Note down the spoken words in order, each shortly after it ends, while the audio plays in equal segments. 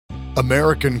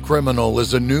American Criminal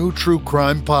is a new true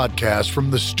crime podcast from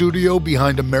the studio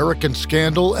behind American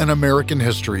Scandal and American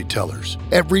History Tellers.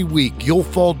 Every week, you'll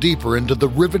fall deeper into the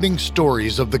riveting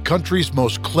stories of the country's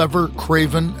most clever,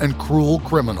 craven, and cruel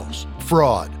criminals.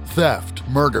 Fraud, theft,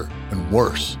 murder, and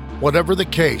worse. Whatever the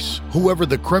case, whoever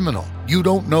the criminal, you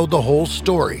don't know the whole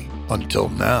story until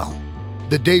now.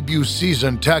 The debut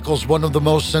season tackles one of the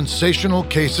most sensational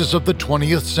cases of the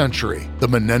 20th century, the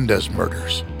Menendez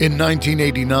murders. In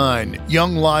 1989,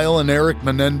 young Lyle and Eric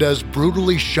Menendez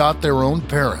brutally shot their own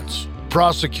parents.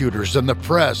 Prosecutors and the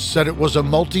press said it was a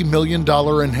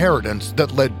multi-million-dollar inheritance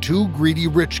that led two greedy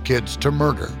rich kids to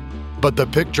murder. But the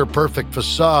picture-perfect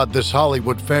facade this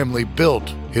Hollywood family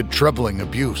built hid troubling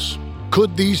abuse.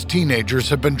 Could these teenagers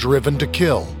have been driven to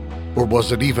kill? Or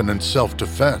was it even in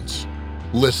self-defense?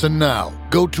 Listen now.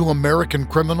 Go to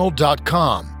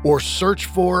AmericanCriminal.com or search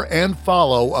for and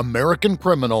follow American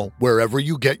Criminal wherever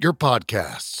you get your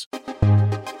podcasts.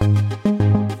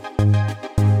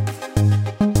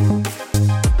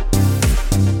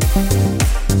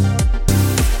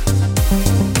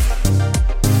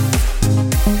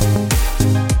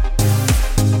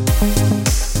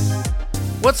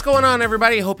 What's going on,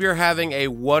 everybody? Hope you're having a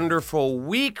wonderful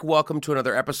week. Welcome to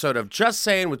another episode of Just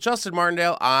Saying with Justin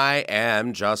Martindale. I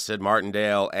am Justin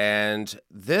Martindale, and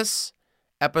this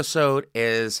episode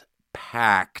is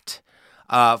packed.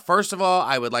 First of all,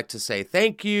 I would like to say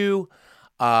thank you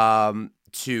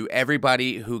to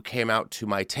everybody who came out to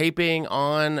my taping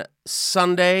on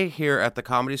Sunday here at the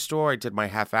Comedy Store. I did my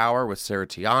half hour with Sarah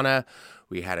Tiana.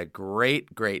 We had a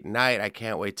great night. I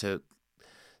can't wait to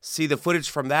see the footage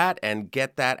from that and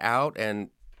get that out, and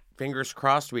fingers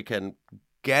crossed we can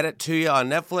get it to you on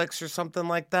Netflix or something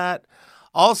like that.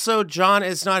 Also, John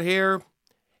is not here.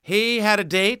 He had a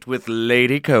date with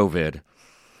Lady COVID.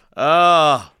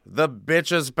 The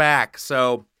bitch is back.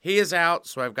 So he is out.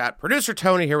 So I've got producer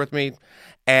Tony here with me.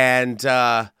 And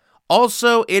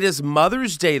also, it is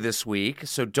Mother's Day this week,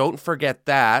 so don't forget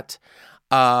that.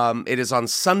 It is on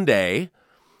Sunday.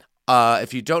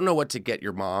 If you don't know what to get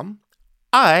your mom,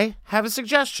 I have a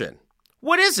suggestion.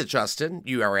 What is it, Justin?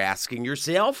 You are asking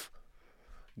yourself.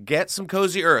 Get some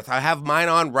Cozy Earth. I have mine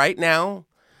on right now.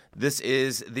 This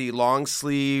is the long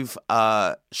sleeve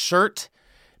shirt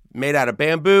made out of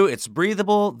bamboo. It's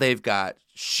breathable. They've got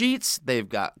sheets. They've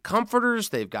got comforters.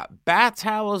 They've got bath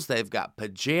towels. They've got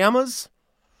pajamas.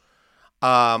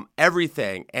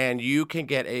 Everything. And you can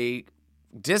get a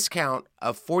discount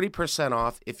of 40%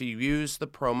 off if you use the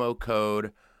promo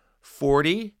code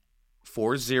 40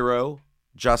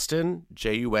 Justin,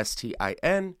 Justin,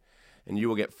 and you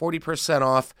will get 40%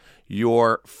 off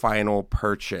your final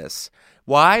purchase.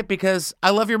 Why? Because I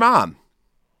love your mom,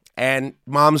 and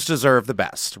moms deserve the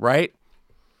best, right?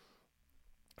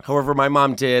 However, my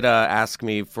mom did ask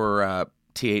me for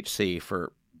THC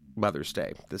for Mother's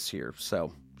Day this year,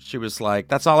 so she was like,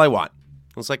 that's all I want.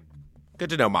 I was like, good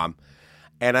to know, Mom.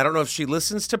 And I don't know if she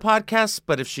listens to podcasts,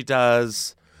 but if she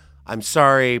does, I'm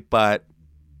sorry, but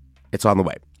it's on the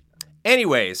way.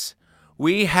 Anyways,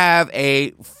 we have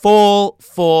a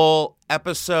full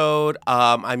episode.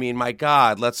 My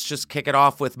God, let's just kick it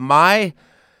off with my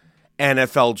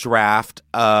NFL draft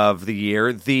of the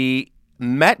year. The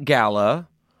Met Gala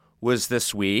was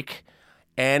this week,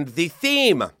 and the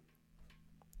theme,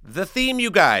 you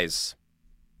guys,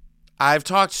 I've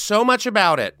talked so much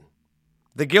about it.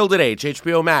 The Gilded Age,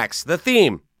 HBO Max, the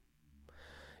theme,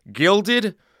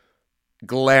 Gilded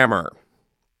Glamour.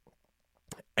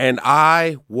 And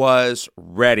I was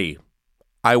ready.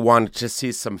 I wanted to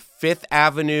see some Fifth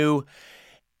Avenue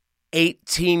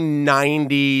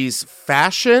 1890s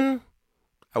fashion.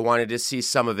 I wanted to see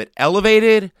some of it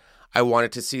elevated. I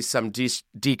wanted to see some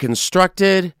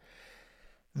deconstructed.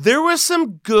 There were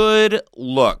some good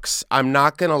looks. I'm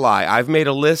not going to lie. I've made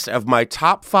a list of my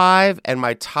top five and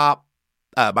my top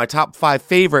five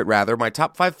favorite, my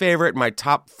top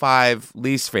five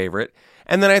least favorite.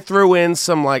 And then I threw in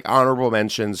some honorable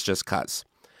mentions just cuz.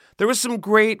 There was some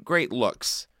great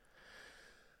looks.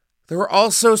 There were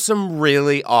also some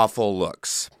really awful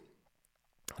looks.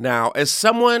 Now, as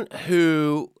someone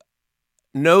who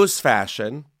knows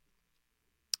fashion,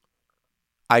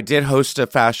 I did host a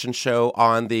fashion show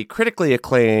on the critically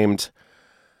acclaimed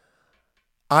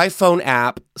iPhone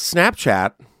app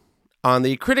Snapchat on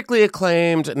the critically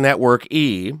acclaimed Network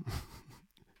E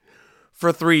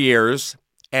for 3 years.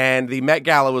 And the Met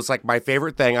Gala was my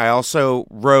favorite thing. I also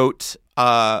wrote,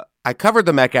 I covered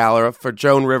the Met Gala for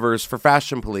Joan Rivers for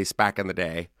Fashion Police back in the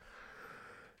day.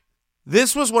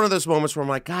 This was one of those moments where I'm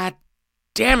like, God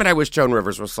damn it, I wish Joan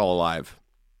Rivers was still alive.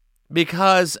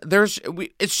 Because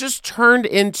it's just turned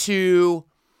into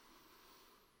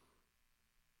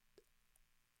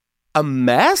a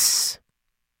mess.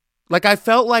 Like, I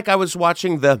felt like I was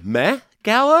watching the Meh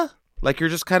Gala. Like, you're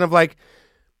just kind of like,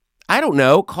 I don't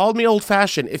know, called me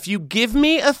old-fashioned. If you give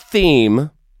me a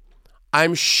theme,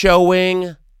 I'm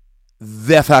showing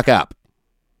the fuck up.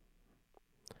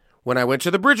 When I went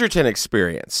to the Bridgerton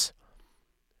experience,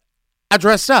 I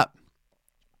dressed up.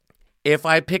 If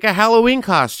I pick a Halloween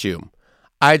costume,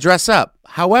 I dress up.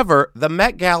 However, the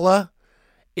Met Gala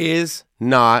is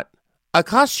not a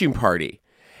costume party.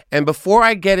 And before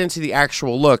I get into the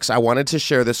actual looks, I wanted to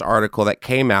share this article that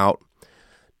came out.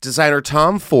 Designer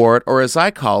Tom Ford, or as I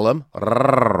call him,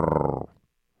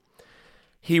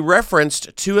 he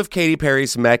referenced two of Katy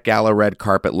Perry's Met Gala red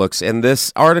carpet looks in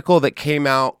this article that came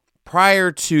out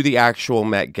prior to the actual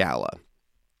Met Gala.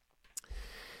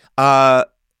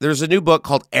 There's a new book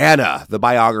called Anna, the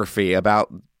biography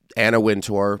about Anna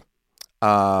Wintour,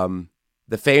 the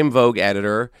famed Vogue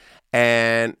editor,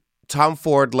 and Tom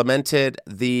Ford lamented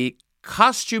the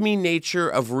costumey nature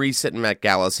of recent Met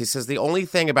Galas. He says, the only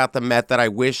thing about the Met that I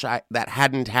wish that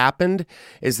hadn't happened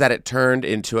is that it turned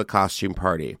into a costume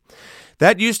party.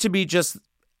 That used to be just,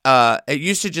 it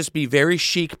used to just be very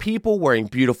chic people wearing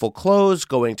beautiful clothes,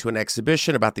 going to an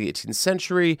exhibition about the 18th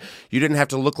century. You didn't have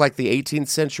to look like the 18th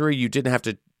century. You didn't have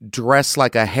to dress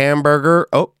like a hamburger.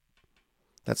 Oh,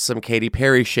 that's some Katy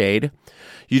Perry shade.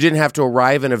 You didn't have to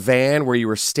arrive in a van where you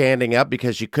were standing up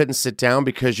because you couldn't sit down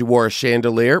because you wore a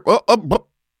chandelier.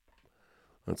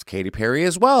 That's Katy Perry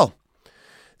as well.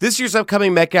 This year's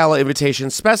upcoming Met Gala invitation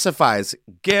specifies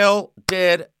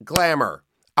gilded glamour.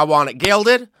 I want it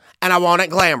gilded and I want it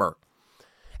glamour.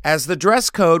 As the dress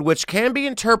code, which can be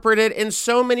interpreted in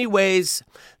so many ways,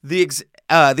 the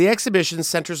exhibition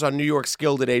centers on New York's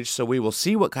Gilded Age, so we will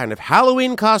see what kind of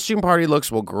Halloween costume party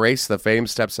looks will grace the famed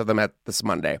steps of the Met this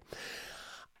Monday.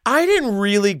 I didn't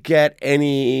really get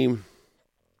any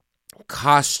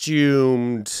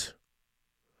costumed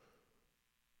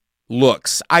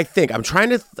looks. I think I'm trying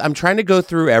to go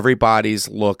through everybody's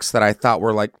looks that I thought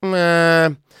were like,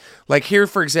 meh. Like here,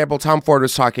 for example, Tom Ford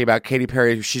was talking about Katy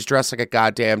Perry. She's dressed like a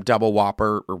goddamn double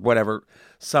Whopper or whatever,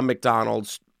 some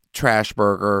McDonald's trash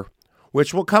burger,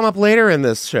 which will come up later in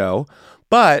this show.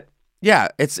 But yeah,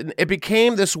 it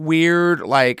became this weird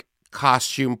like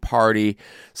costume party.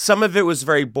 Some of it was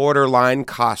very borderline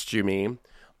costumey,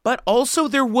 but also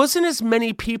there wasn't as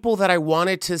many people that I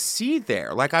wanted to see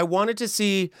there. Like I wanted to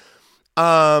see,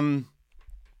 past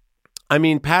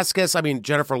guests,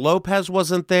 Jennifer Lopez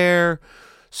wasn't there.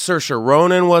 Saoirse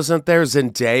Ronan wasn't there.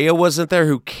 Zendaya wasn't there,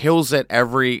 who kills it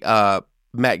every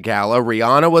Met Gala.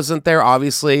 Rihanna wasn't there,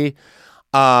 obviously.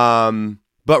 But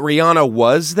Rihanna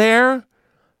was there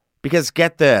because,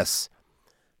 get this,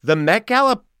 the Met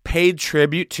Gala paid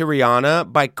tribute to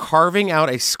Rihanna by carving out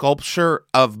a sculpture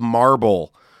of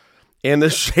marble in the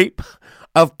shape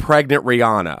of pregnant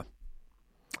Rihanna.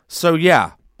 So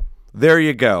yeah, there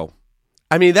you go.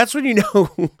 I mean, that's when you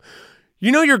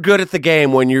know you're good at the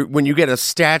game when you get a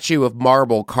statue of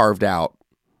marble carved out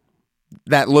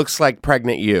that looks like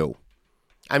pregnant you.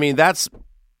 I mean, that's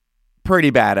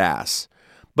pretty badass.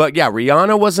 But yeah,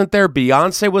 Rihanna wasn't there.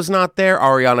 Beyonce was not there.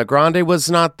 Ariana Grande was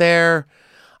not there.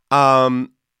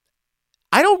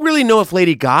 I don't really know if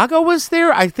Lady Gaga was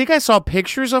there. I think I saw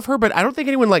pictures of her, but I don't think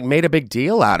anyone like made a big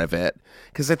deal out of it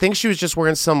because I think she was just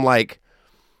wearing some like,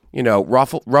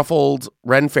 ruffled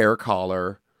Ren Fair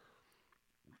collar.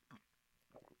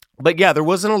 But yeah, there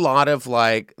wasn't a lot of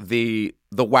like the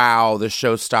wow, the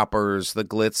showstoppers, the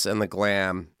glitz and the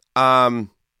glam.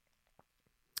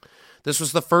 This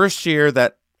was the first year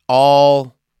that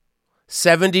all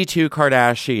 72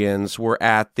 Kardashians were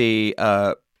at the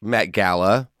Met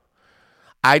Gala.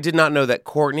 I did not know that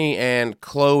Kourtney and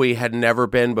Khloe had never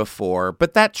been before,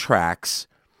 but that tracks.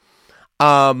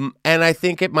 And I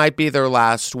think it might be their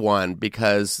last one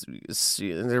because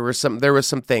there were some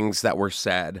things that were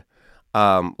said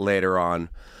later on.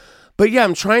 But yeah,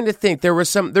 I'm trying to think. There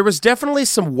was definitely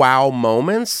some wow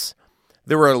moments.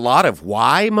 There were a lot of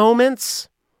why moments.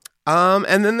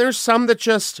 And then there's some that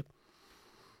just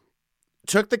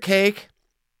took the cake,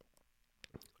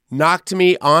 knocked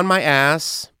me on my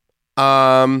ass.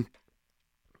 And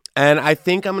I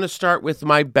think I'm going to start with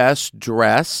my best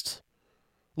dressed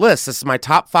list. This is my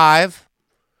top 5.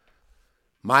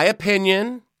 My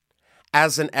opinion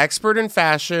as an expert in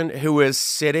fashion who is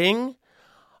sitting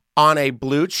on a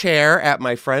blue chair at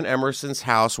my friend Emerson's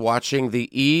house watching the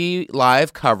E!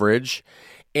 Live coverage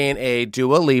in a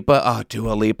Dua Lipa. Oh,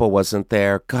 Dua Lipa wasn't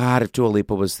there. God, if Dua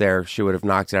Lipa was there, she would have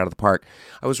knocked it out of the park.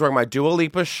 I was wearing my Dua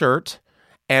Lipa shirt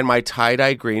and my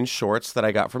tie-dye green shorts that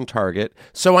I got from Target.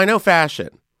 So I know fashion.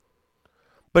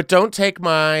 But don't take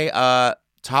my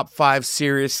top 5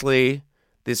 seriously.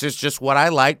 This is just what I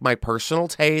like, my personal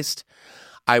taste.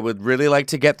 I would really like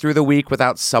to get through the week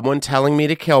without someone telling me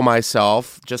to kill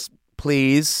myself. Just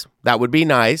please, that would be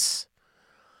nice.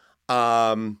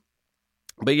 But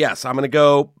yes, I'm going to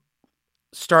go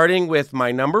starting with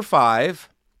my number 5.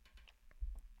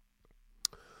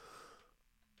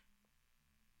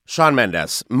 Shawn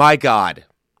Mendes. My God.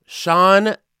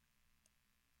 Shawn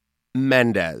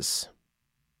Mendes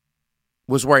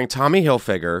was wearing Tommy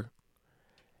Hilfiger.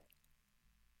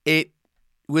 It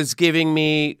was giving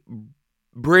me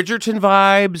Bridgerton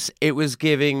vibes. It was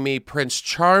giving me Prince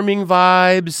Charming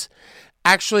vibes.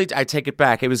 Actually, I take it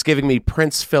back. It was giving me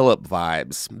Prince Philip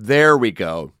vibes. There we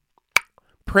go.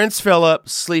 Prince Philip,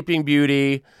 Sleeping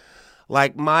Beauty.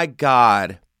 Like, my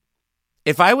God.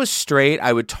 If I was straight,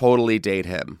 I would totally date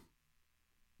him.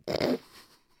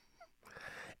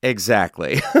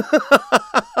 Exactly.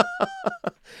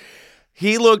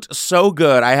 He looked so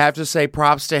good. I have to say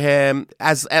props to him.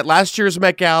 As at last year's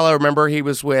Met Gala, remember he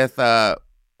was with that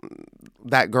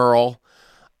girl.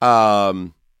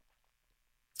 And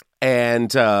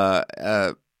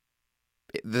the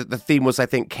theme was, I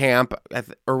think, camp.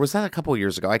 Or was that a couple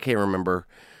years ago? I can't remember.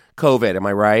 COVID, am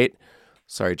I right?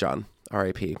 Sorry, John.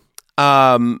 R.I.P.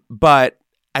 But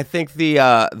I think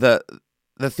the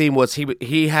theme was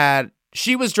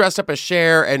she was dressed up as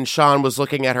Cher, and Shawn was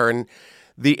looking at her, and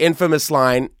the infamous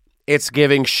line, "It's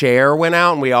giving Cher," went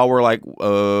out, and we all were like,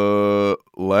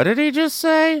 what did he just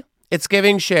say? It's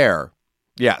giving Cher.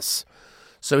 Yes.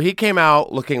 So he came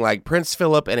out looking like Prince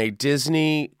Philip in a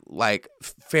Disney, like,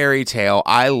 fairy tale.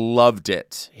 I loved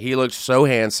it. He looked so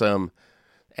handsome,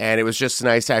 and it was just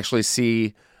nice to actually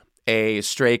see a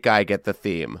straight guy get the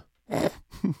theme.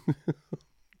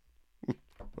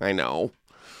 I know.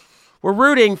 We're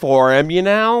rooting for him, you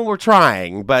know? We're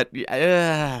trying, but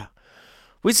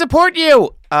we support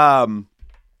you.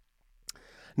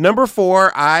 Number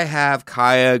 4, I have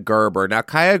Kaia Gerber. Now,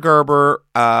 Kaia Gerber,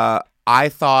 I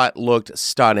thought looked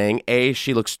stunning.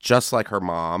 She looks just like her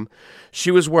mom.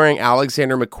 She was wearing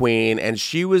Alexander McQueen, and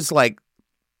she was, like,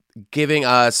 giving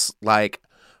us, like,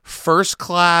 first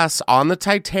class on the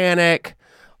Titanic,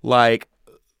 like,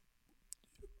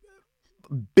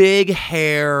 big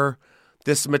hair,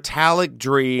 this metallic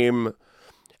dream.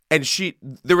 And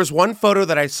there was one photo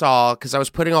that I saw, because I was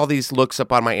putting all these looks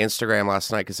up on my Instagram last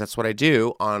night, because that's what I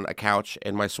do on a couch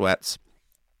in my sweats.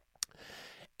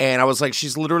 And I was like,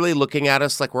 she's literally looking at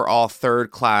us like we're all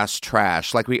third class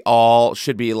trash. Like we all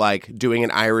should be like doing an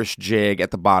Irish jig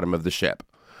at the bottom of the ship.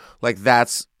 Like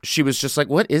she was just like,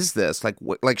 what is this?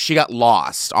 Like she got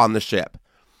lost on the ship.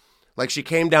 Like she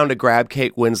came down to grab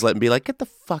Kate Winslet and be like, get the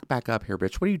fuck back up here,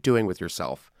 bitch. What are you doing with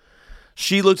yourself?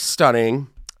 She looked stunning.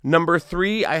 Number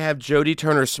 3, I have Jodie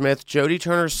Turner-Smith. Jodie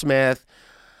Turner-Smith,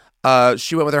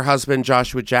 she went with her husband,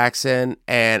 Joshua Jackson,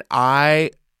 and I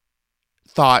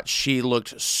thought she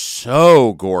looked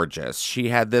so gorgeous. She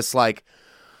had this, like,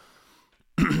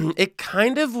 it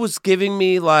kind of was giving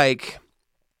me, like,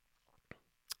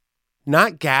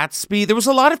 not Gatsby. There was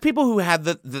a lot of people who had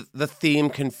the theme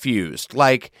confused.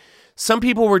 Like, some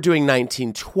people were doing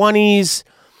 1920s.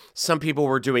 Some people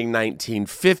were doing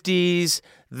 1950s.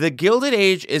 The Gilded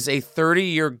Age is a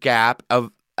 30-year gap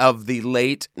of the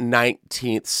late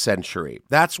 19th century.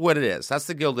 That's what it is. That's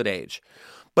the Gilded Age.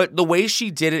 But the way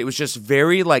she did it was just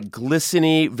very, like,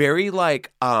 glistening, very,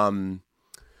 like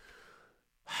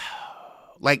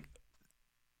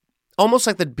almost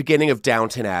like the beginning of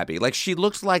Downton Abbey. Like, she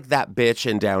looks like that bitch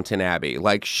in Downton Abbey.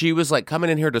 Like, she was, like, coming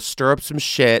in here to stir up some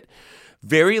shit.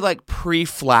 Very, like,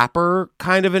 pre-flapper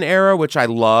kind of an era, which I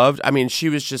loved. I mean, she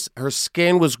was just, her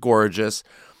skin was gorgeous.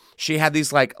 She had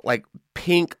these, like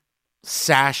pink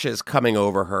sashes coming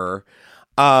over her,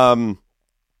 all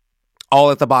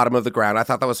at the bottom of the ground. I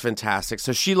thought that was fantastic.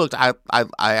 So she looked, I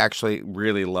actually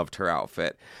really loved her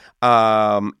outfit.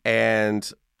 I'm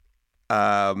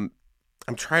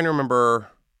trying to remember.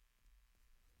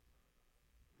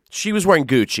 She was wearing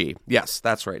Gucci. Yes,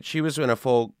 that's right. She was in a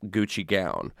full Gucci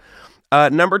gown.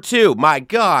 Number 2, my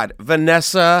God,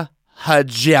 Vanessa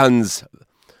Hudgens.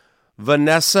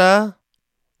 Vanessa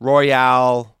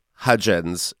Royale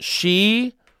Hudgens.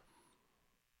 She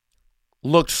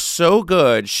looked so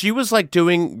good. She was like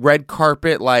doing red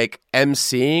carpet, like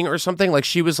emceeing or something. Like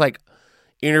she was like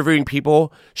interviewing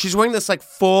people. She's wearing this like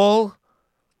full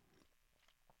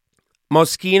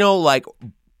Moschino, like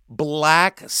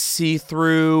black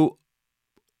see-through,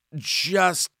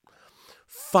 just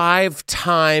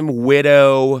 5-time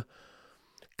widow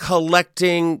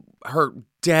collecting her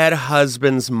dead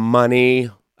husband's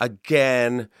money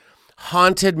again.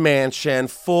 Haunted mansion,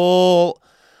 full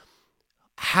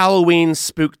Halloween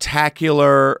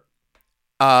spooktacular,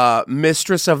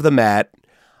 mistress of the Met.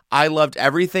 I loved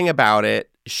everything about it.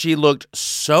 She looked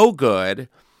so good.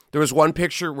 There was one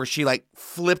picture where she like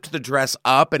flipped the dress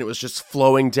up and it was just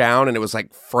flowing down and it was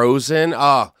like frozen.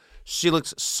 Oh, she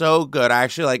looked so good. I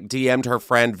actually like DM'd her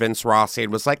friend Vince Rossi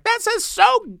and was like, "This is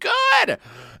so good."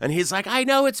 And he's like, "I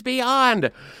know, it's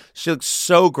beyond." She looked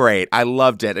so great. I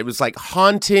loved it. It was like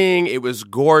haunting. It was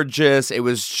gorgeous. It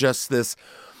was just this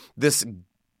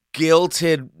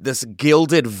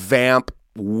gilded vamp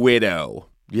widow,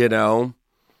 you know,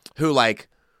 who like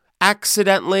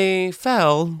accidentally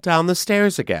fell down the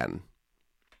stairs again.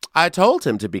 I told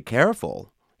him to be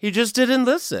careful. He just didn't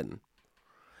listen.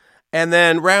 And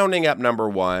then rounding up number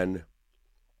one,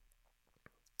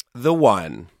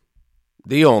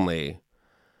 the only,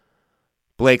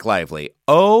 Blake Lively.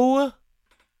 Oh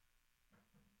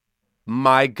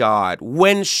my God.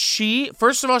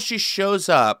 First of all, she shows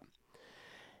up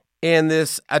in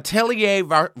this Atelier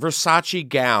Versace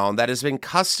gown that has been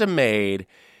custom made,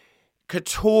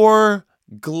 couture,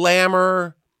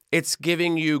 glamour. It's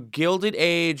giving you Gilded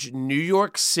Age, New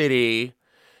York City.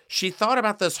 She thought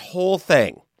about this whole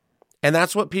thing, and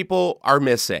that's what people are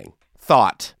missing.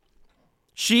 Thought.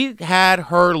 She had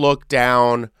her look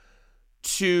down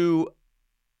to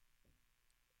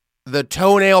the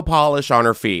toenail polish on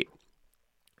her feet.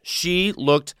 She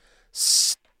looked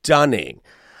stunning.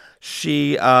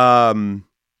 I'm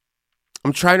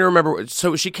trying to remember.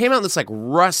 So she came out in this like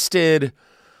rusted,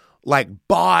 like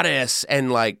bodice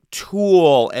and like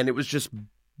tulle, and it was just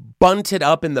bunted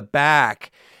up in the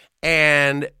back.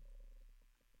 And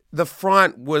the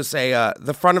front was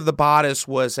the front of the bodice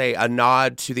was a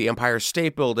nod to the Empire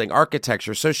State Building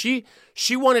architecture. So she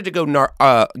wanted to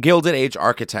go Gilded Age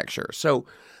architecture. So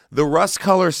the rust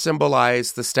color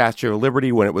symbolized the Statue of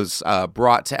Liberty when it was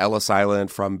brought to Ellis Island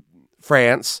from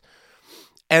France.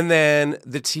 And then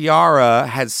the tiara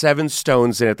had 7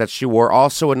 stones in it that she wore,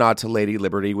 also a nod to Lady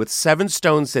Liberty, with 7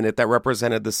 stones in it that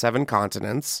represented the 7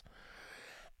 continents.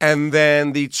 And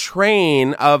then the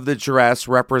train of the dress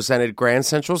represented Grand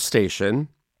Central Station.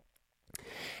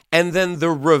 And then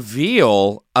the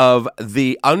reveal of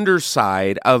the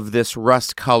underside of this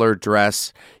rust-colored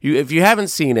dress, if you haven't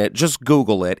seen it, just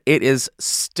Google it. It is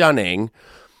stunning.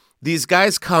 These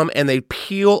guys come and they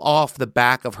peel off the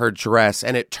back of her dress,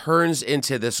 and it turns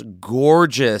into this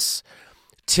gorgeous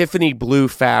Tiffany blue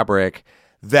fabric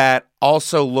that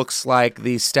also looks like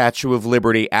the Statue of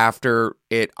Liberty after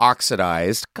it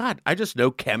oxidized. God, I just know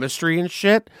chemistry and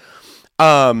shit.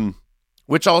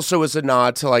 Which also is a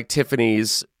nod to like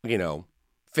Tiffany's,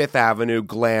 Fifth Avenue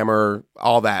glamour,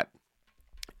 all that.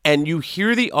 And you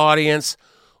hear the audience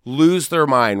lose their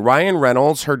mind. Ryan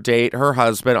Reynolds, her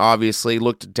husband, obviously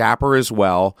looked dapper as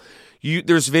well.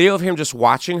 There's video of him just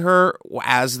watching her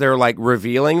as they're like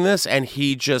revealing this, and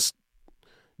he just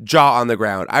jaw on the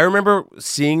ground. I remember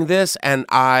seeing this, and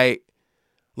my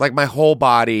whole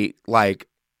body like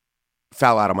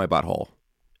fell out of my butthole.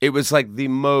 It was like the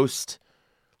most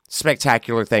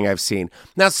spectacular thing I've seen.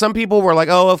 Now, some people were like,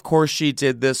 "Oh, of course she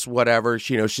did this, whatever.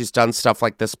 She's done stuff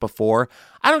like this before."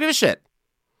 I don't give a shit.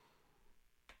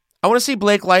 I want to see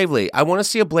Blake Lively. I want to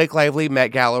see a Blake Lively Met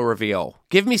Gala reveal.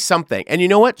 Give me something. And you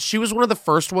know what? She was one of the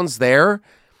first ones there.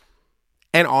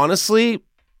 And honestly,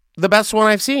 the best one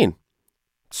I've seen.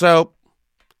 So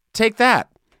take that.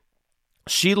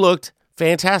 She looked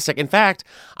fantastic. In fact,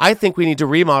 I think we need to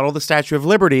remodel the Statue of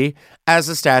Liberty as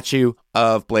a statue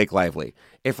of Blake Lively.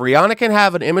 If Rihanna can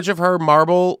have an image of her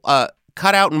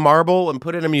cut out in marble and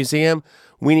put in a museum,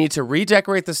 we need to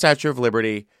redecorate the Statue of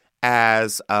Liberty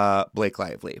as Blake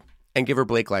Lively and give her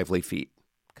Blake Lively feet,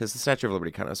 because the Statue of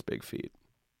Liberty kind of has big feet.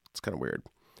 It's kind of weird.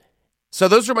 So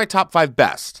those are my top 5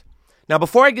 best. Now,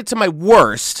 before I get to my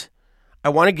worst, I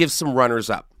want to give some runners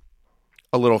up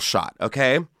a little shot,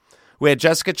 okay? We had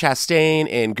Jessica Chastain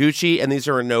in Gucci, and these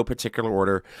are in no particular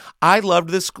order. I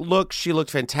loved this look. She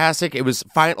looked fantastic. It was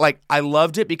fine. Like, I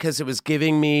loved it because it was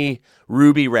giving me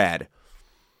ruby red.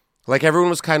 Like, everyone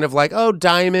was kind of like, oh,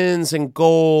 diamonds and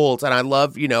gold. And I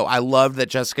love that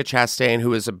Jessica Chastain,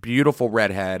 who is a beautiful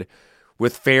redhead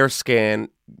with fair skin,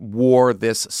 wore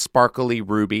this sparkly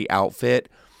ruby outfit.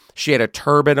 She had a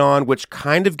turban on, which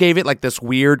kind of gave it like this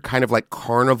weird kind of like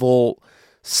carnival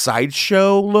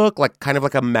sideshow look, like kind of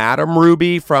like a Madame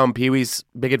Ruby from Pee-wee's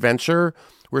Big Adventure,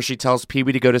 where she tells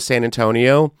Pee-wee to go to San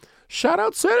Antonio. Shout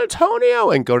out San Antonio,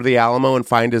 and go to the Alamo and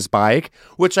find his bike,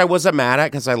 which I wasn't mad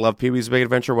at because I love Pee-wee's Big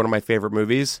Adventure, one of my favorite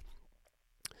movies.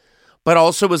 But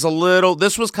also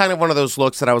this was kind of one of those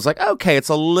looks that I was like, okay, it's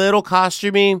a little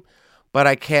costumey, but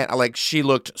I can't, she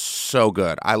looked so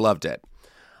good. I loved it.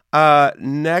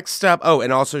 Next up,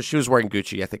 and also she was wearing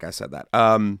Gucci. I think I said that.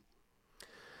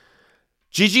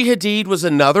 Gigi Hadid was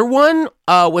another one.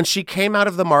 When she came out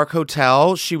of the Mark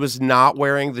Hotel, she was not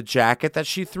wearing the jacket that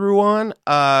she threw on.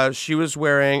 She was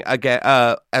wearing,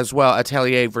 as well,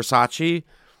 Atelier Versace,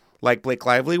 like Blake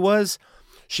Lively was.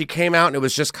 She came out and it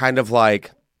was just kind of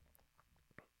like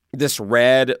this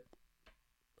red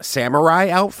samurai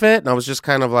outfit. And I was just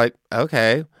kind of like,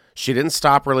 okay. She didn't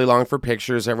stop really long for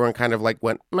pictures. Everyone kind of like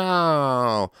went,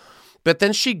 no. But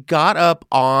then she got up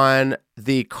on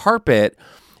the carpet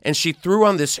and she threw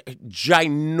on this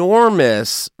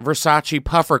ginormous Versace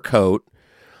puffer coat,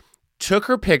 took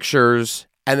her pictures,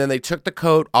 and then they took the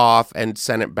coat off and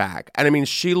sent it back. And I mean,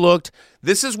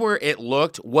 this is where it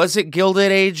looked. Was it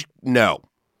Gilded Age? No.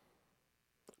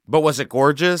 But was it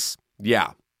gorgeous?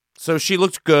 Yeah. So she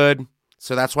looked good.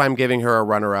 So that's why I'm giving her a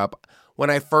runner-up. When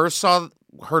I first saw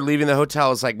her leaving the hotel, I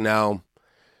was like, no,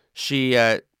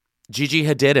 Gigi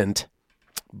didn't.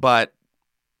 But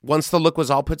once the look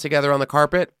was all put together on the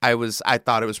carpet, I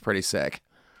thought it was pretty sick.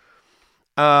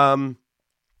 We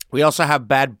also have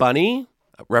Bad Bunny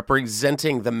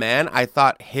representing the men. I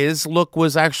thought his look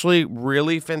was actually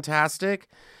really fantastic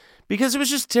because it was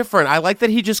just different. I like that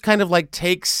he just kind of like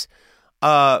takes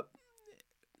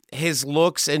his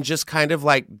looks and just kind of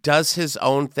like does his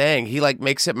own thing. He like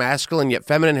makes it masculine yet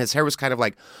feminine. His hair was kind of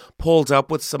like pulled up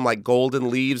with some like golden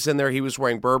leaves in there. He was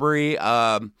wearing Burberry.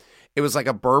 It was like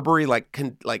a Burberry,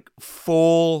 like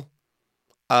full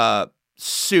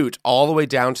suit all the way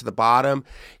down to the bottom.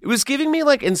 It was giving me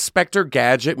like Inspector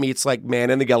Gadget meets like Man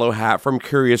in the Yellow Hat from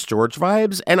Curious George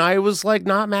vibes. And I was like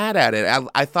not mad at it.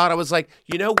 I thought, I was like,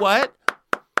 you know what?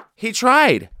 He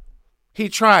tried.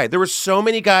 There were so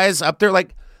many guys up there.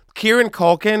 Like Kieran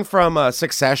Culkin from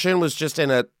Succession was just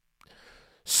in a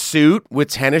suit with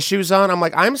tennis shoes on. I'm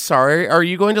like, I'm sorry. Are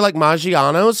you going to like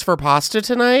Maggiano's for pasta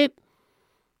tonight?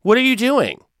 What are you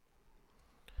doing?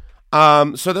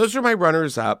 So those are my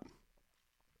runners up.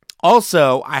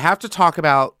 Also, I have to talk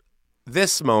about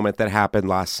this moment that happened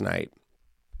last night.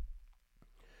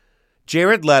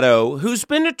 Jared Leto, who's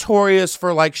been notorious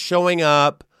for like showing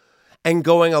up and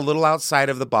going a little outside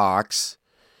of the box.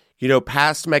 You know,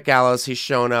 past Meh Galas, he's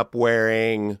shown up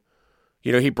wearing,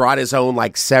 you know, he brought his own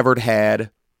like severed head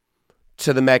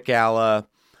to the Met Gala.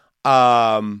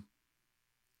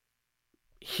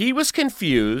 He was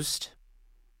confused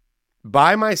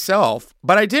by myself,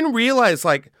 but I didn't realize,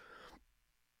 like,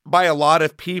 by a lot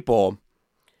of people.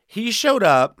 He showed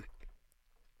up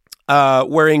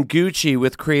wearing Gucci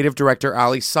with creative director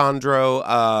Alessandro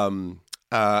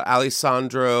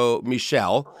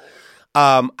Michel.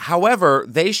 However,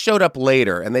 they showed up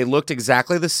later and they looked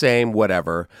exactly the same,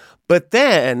 whatever. But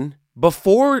then,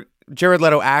 before Jared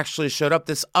Leto actually showed up,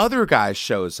 this other guy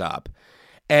shows up.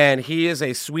 And he is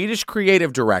a Swedish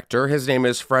creative director. His name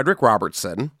is Fredrik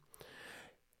Robertson.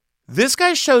 This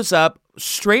guy shows up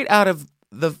straight out of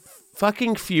the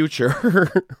fucking future.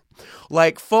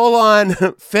 Like full on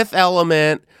Fifth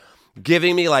Element,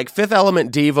 giving me like Fifth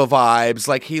Element diva vibes.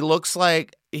 Like he looks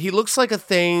like a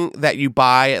thing that you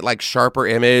buy at like Sharper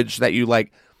Image that you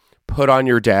like put on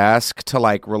your desk to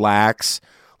like relax.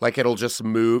 Like it'll just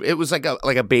move. It was like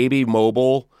a baby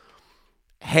mobile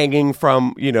hanging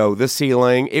from, you know, the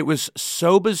ceiling. It was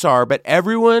so bizarre, but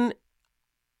everyone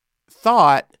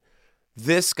thought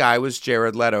this guy was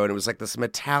Jared Leto, and it was like this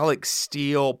metallic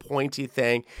steel pointy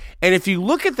thing. And if you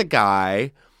look at the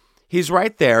guy, he's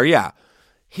right there. Yeah.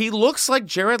 He looks like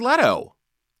Jared Leto.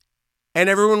 And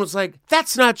everyone was like,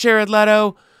 that's not Jared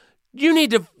Leto. You need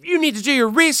to do your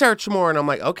research more. And I'm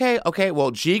like, okay.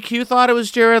 Well, GQ thought it was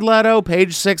Jared Leto.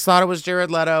 Page 6 thought it was Jared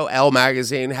Leto. Elle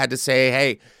Magazine had to say,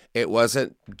 hey, it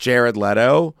wasn't Jared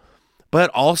Leto. But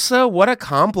also, what a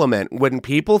compliment. When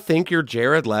people think you're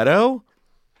Jared Leto,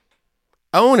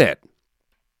 own it.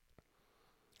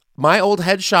 My old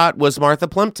headshot was Martha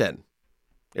Plimpton.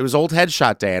 It was old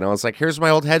headshot day. And I was like, here's my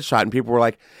old headshot. And people were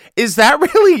like, is that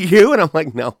really you? And I'm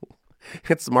like, no,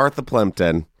 it's Martha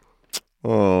Plimpton.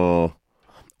 Oh.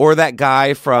 Or that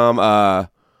guy from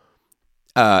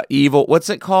Evil, what's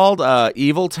it called?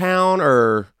 Evil Town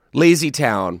or Lazy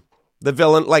Town. The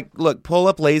villain, like, look, pull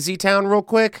up Lazy Town real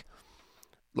quick.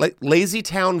 Like Lazy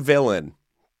Town villain.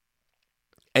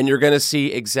 And you're going to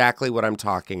see exactly what I'm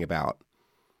talking about.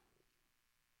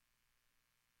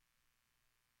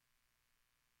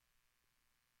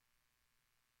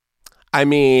 I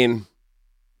mean,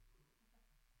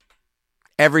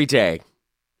 every day.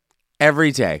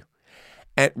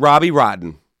 And Robbie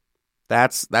Rotten.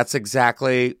 That's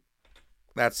exactly,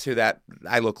 that's who that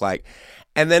I look like.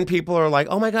 And then people are like,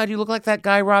 oh my God, you look like that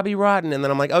guy, Robbie Rotten. And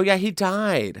then I'm like, oh yeah, he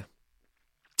died.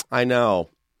 I know.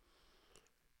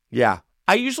 Yeah.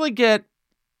 I usually get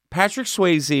Patrick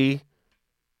Swayze,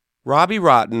 Robbie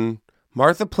Rotten,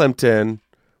 Martha Plimpton,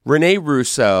 Renee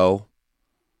Russo.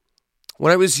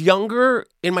 When I was younger,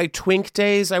 in my twink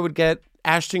days, I would get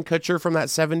Ashton Kutcher from that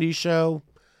 70s show.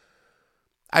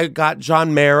 I got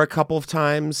John Mayer a couple of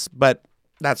times, but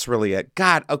that's really it.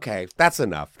 God, okay, that's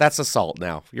enough. That's assault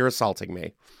now. You're assaulting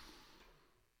me.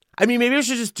 I mean, maybe I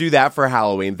should just do that for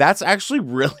Halloween. That's actually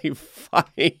really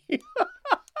funny.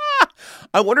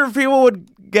 I wonder if people would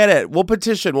get it. We'll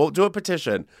petition. We'll do a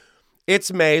petition.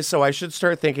 It's May, so I should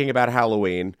start thinking about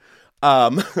Halloween.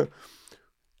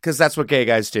 Because that's what gay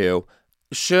guys do.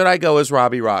 Should I go as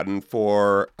Robbie Rotten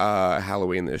for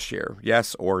Halloween this year?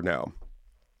 Yes or no?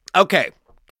 Okay.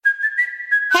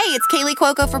 Hey, it's Kaylee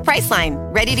Cuoco for Priceline.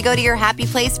 Ready to go to your happy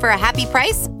place for a happy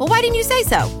price? Well, why didn't you say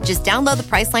so? Just download the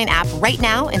Priceline app right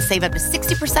now and save up to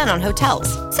 60% on hotels.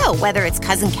 So whether it's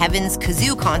Cousin Kevin's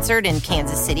Kazoo Concert in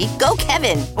Kansas City, go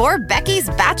Kevin, or Becky's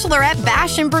Bachelorette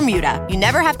Bash in Bermuda, you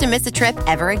never have to miss a trip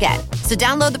ever again. So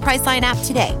download the Priceline app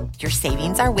today. Your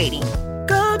savings are waiting.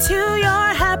 Go to your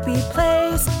happy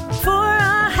place for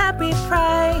a happy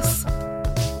price.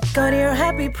 Go to your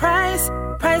happy price,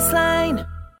 Priceline.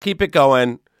 Keep it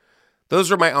going.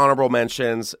 Those are my honorable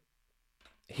mentions.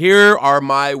 Here are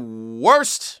my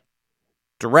worst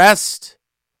dressed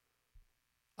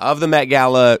of the Met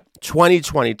Gala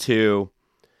 2022.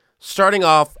 Starting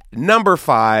off, number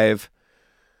 5,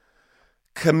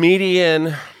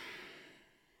 comedian,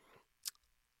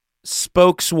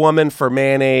 spokeswoman for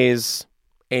mayonnaise,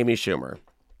 Amy Schumer.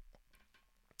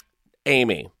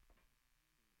 Amy.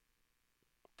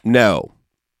 No.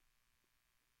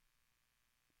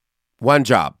 One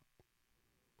job.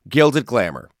 Gilded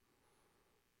glamour.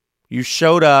 You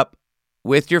showed up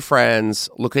with your friends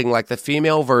looking like the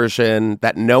female version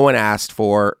that no one asked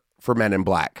for Men in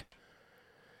Black.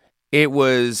 It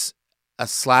was a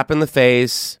slap in the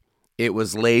face. It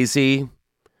was lazy.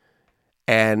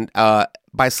 And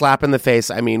by slap in the face,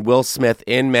 I mean Will Smith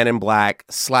in Men in Black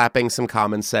slapping some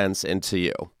common sense into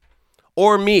you.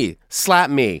 Or me. Slap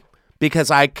me.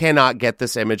 Because I cannot get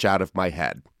this image out of my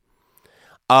head.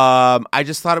 I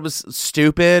just thought it was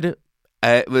stupid.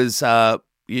 It was, you're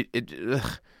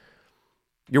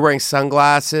wearing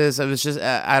sunglasses. It was just,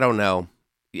 I don't know.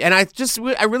 And I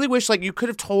really wish, like, you could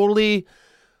have totally,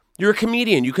 you're a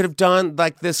comedian. You could have done,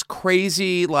 like, this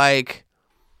crazy, like,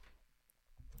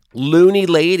 loony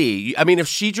lady. I mean, if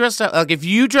she dressed up, like, if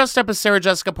you dressed up as Sarah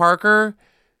Jessica Parker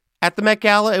at the Met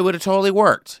Gala, it would have totally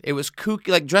worked. It was kooky,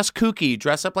 like, dress kooky,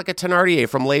 dress up like a Thenardier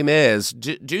from Les Mis.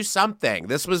 Do something.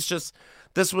 This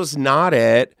was not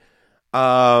it.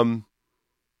 Yeah,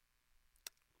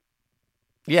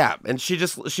 and she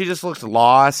just looked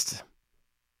lost.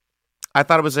 I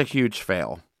thought it was a huge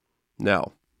fail.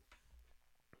 No.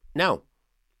 All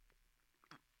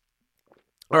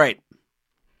right.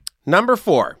 Number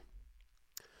 4.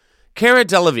 Cara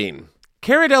Delevingne.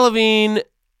 Cara Delevingne,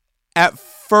 at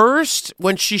first,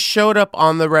 when she showed up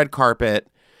on the red carpet,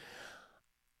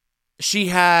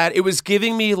 it was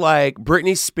giving me like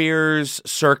Britney Spears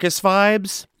circus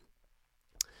vibes.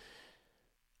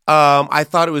 I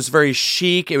thought it was very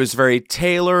chic. It was very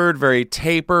tailored, very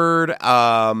tapered.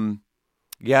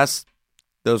 Yes,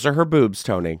 those are her boobs,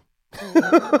 Tony.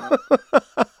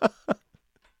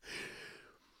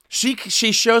 She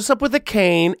shows up with a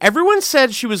cane. Everyone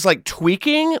said she was like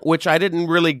tweaking, which I didn't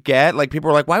really get. Like people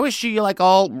were like, why was she like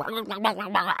all, and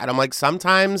I'm like,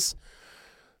 sometimes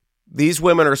these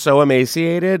women are so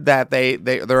emaciated that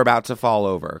they're about to fall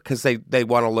over because they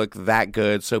want to look that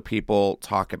good so people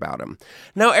talk about them.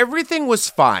 Now, everything was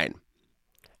fine.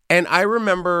 And I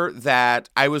remember that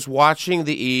I was watching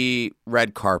the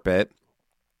red carpet,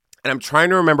 and I'm trying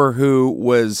to remember who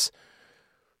was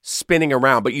spinning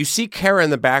around. But you see Cara in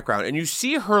the background, and you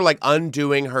see her like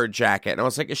undoing her jacket. And I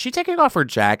was like, is she taking off her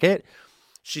jacket?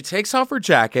 She takes off her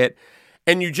jacket,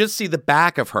 and you just see the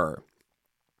back of her.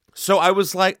 So I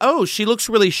was like, oh, she looks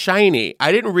really shiny.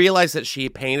 I didn't realize that she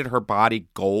painted her body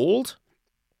gold.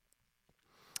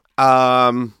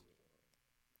 But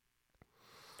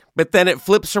then it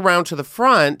flips around to the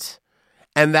front,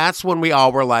 and that's when we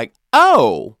all were like,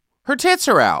 oh, her tits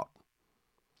are out.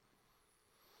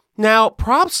 Now,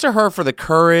 props to her for the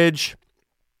courage.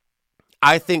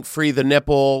 I think free the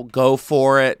nipple, go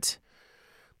for it.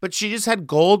 But she just had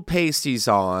gold pasties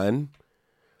on.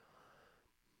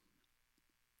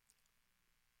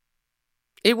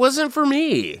 It wasn't for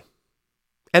me.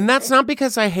 And that's not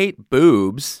because I hate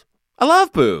boobs. I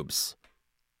love boobs.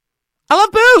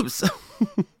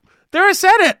 There, I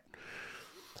said it.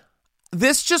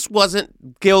 This just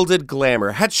wasn't gilded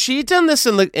glamour. Had she done this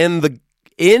in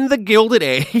the Gilded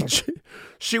Age,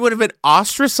 she would have been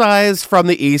ostracized from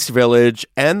the East Village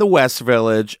and the West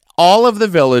Village, all of the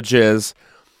villages,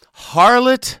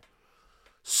 harlot,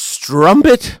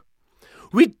 strumpet.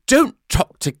 We don't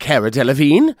talk to Cara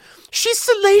Delevingne. She's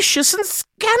salacious and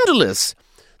scandalous.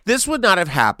 This would not have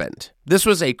happened. This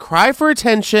was a cry for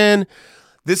attention.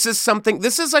 This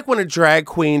is like when a drag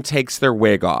queen takes their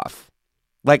wig off.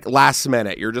 Like last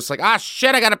minute. You're just like,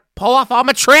 shit, I gotta pull off all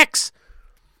my tricks.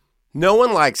 No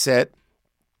one likes it.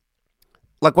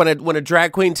 Like when a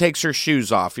drag queen takes her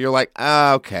shoes off, you're like,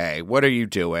 okay, what are you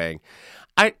doing?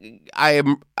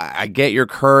 I get your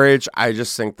courage. I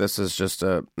just think this is just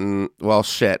well,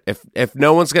 shit. If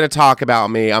no one's gonna talk about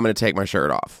me, I'm gonna take my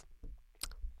shirt off.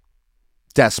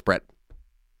 Desperate.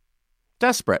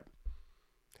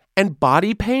 And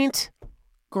body paint,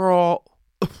 girl.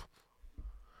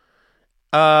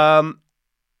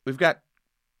 We've got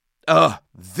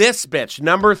this bitch,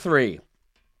 number 3.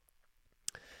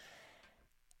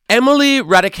 Emily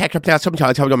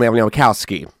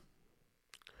Ratajkowski.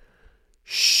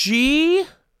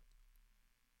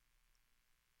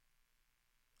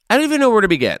 I don't even know where to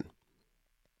begin.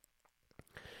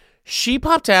 She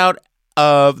popped out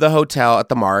of the hotel at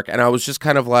the Mark, and I was just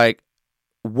kind of like,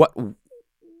 what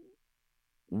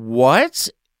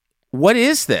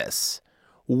is this?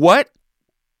 What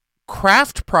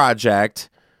craft project?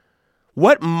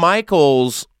 What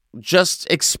Michaels just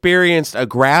experienced a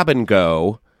grab and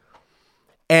go,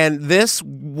 and this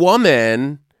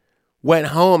woman went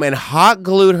home and hot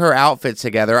glued her outfit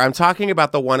together. I'm talking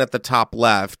about the one at the top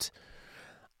left.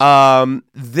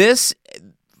 This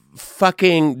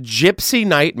fucking gypsy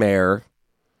nightmare.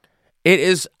 It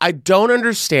is, I don't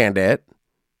understand it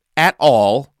at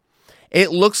all.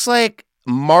 It looks like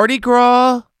Mardi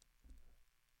Gras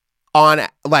on,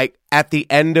 like, at the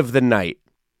end of the night.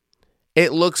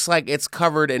 It looks like it's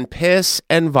covered in piss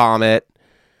and vomit,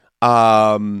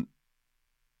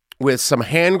 with some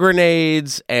hand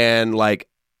grenades and like,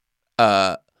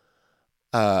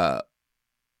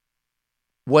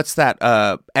 what's that?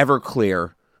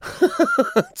 Everclear.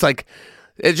 It's like,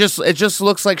 it just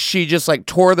looks like she just like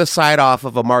tore the side off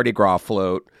of a Mardi Gras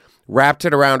float, wrapped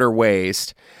it around her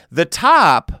waist. The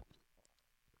top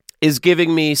is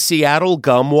giving me Seattle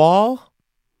gum wall.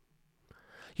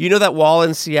 You know that wall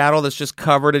in Seattle that's just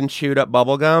covered in chewed up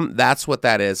bubble gum? That's what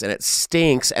that is. And it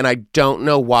stinks. And I don't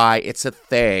know why it's a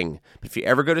thing. But if you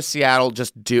ever go to Seattle,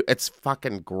 it's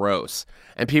fucking gross.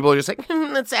 And people are just like,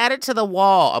 let's add it to the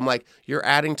wall. I'm like, you're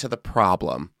adding to the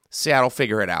problem. Seattle,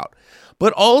 figure it out.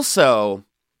 But also,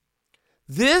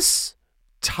 this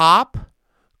top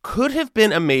could have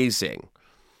been amazing.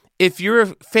 If you're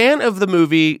a fan of the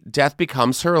movie Death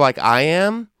Becomes Her, like I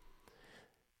am,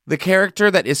 the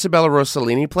character that Isabella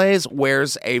Rossellini plays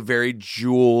wears a very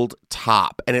jeweled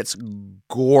top, and it's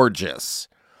gorgeous.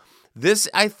 This,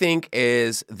 I think,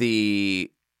 is the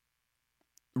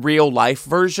real-life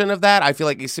version of that. I feel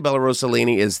like Isabella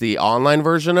Rossellini is the online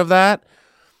version of that,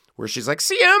 where she's like,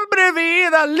 siempre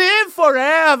vida, live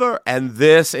forever. And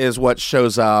this is what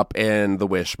shows up in the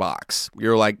Wish box.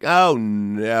 You're like, oh,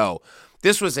 no.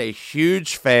 This was a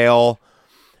huge fail.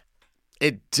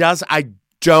 I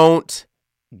don't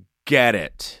get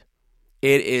it.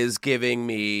 It is giving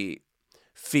me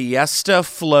Fiesta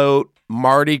float,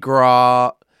 Mardi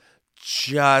Gras,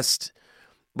 just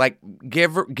like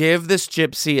give this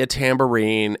gypsy a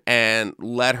tambourine and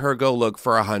let her go look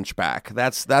for a hunchback.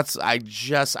 I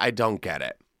don't get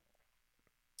it.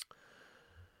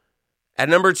 At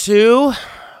number 2,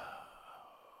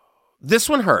 this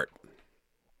one hurt.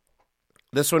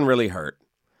 This one really hurt.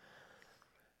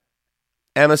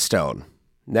 Emma Stone.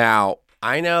 Now,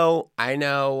 I know.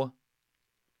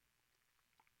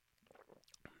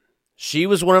 She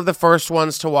was one of the first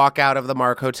ones to walk out of the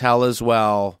Mark Hotel as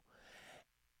well.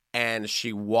 And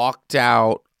she walked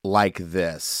out like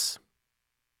this.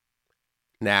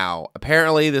 Now,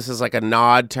 apparently this is like a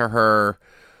nod to her.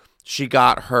 She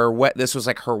got this was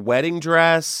like her wedding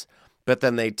dress, but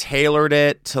then they tailored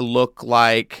it to look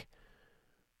like,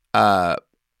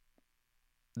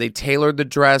 they tailored the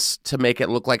dress to make it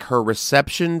look like her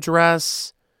reception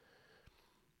dress.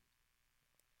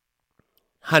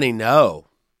 Honey, no.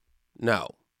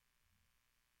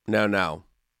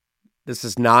 This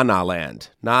is Na-Na Land,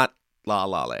 not La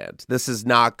La Land. This is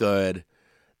not good.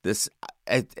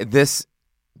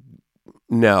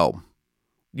 No.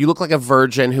 You look like a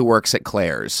virgin who works at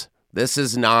Claire's. This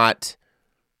is not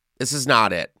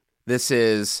it. This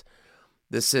is,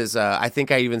 I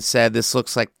think I even said this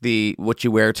looks like what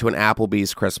you wear to an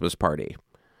Applebee's Christmas party.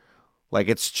 Like,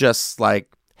 it's just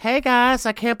like, hey guys,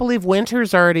 I can't believe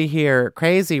winter's already here.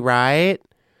 Crazy, right?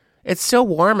 It's still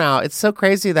warm out. It's so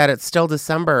crazy that it's still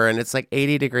December and it's like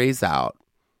 80 degrees out.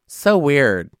 So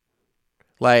weird.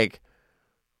 Like,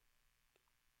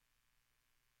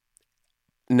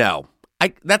 No.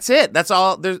 That's it. That's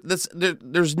all.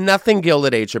 There's nothing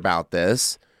Gilded Age about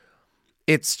this.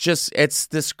 It's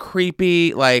this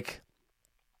creepy, like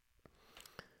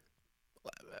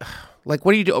what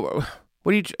do you do?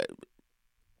 What do you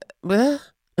do?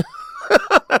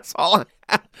 That's all I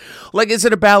have. Like, is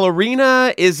it a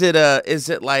ballerina? Is it a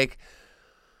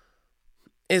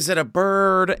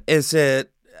bird? Is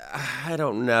it, I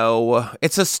don't know.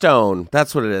 It's a stone.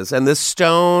 That's what it is. And this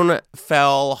stone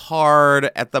fell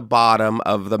hard at the bottom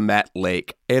of the Met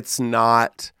Lake. It's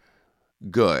not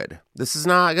good. This is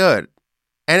not good.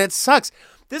 And it sucks.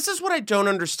 This is what I don't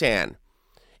understand.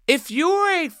 If you're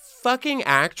a fucking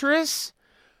actress,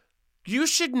 you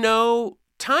should know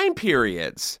time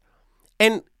periods.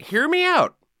 And hear me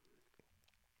out.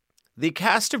 The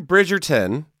cast of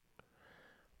Bridgerton,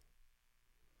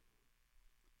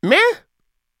 meh.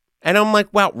 And I'm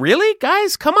like, wow, really?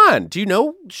 Guys, come on. Do you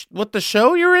know what the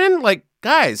show you're in? Like,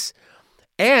 guys.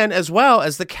 And as well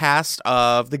as the cast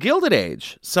of The Gilded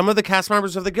Age. Some of the cast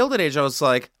members of The Gilded Age, I was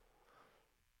like,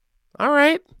 all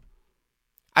right.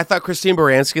 I thought Christine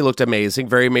Baranski looked amazing,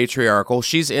 very matriarchal.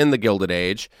 She's in The Gilded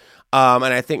Age. And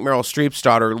I think Meryl Streep's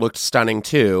daughter looked stunning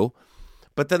too.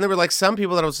 But then there were like some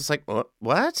people that I was just like,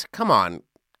 what? Come on.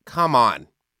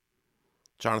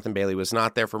 Jonathan Bailey was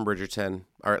not there from Bridgerton,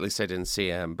 or at least I didn't see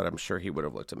him, but I'm sure he would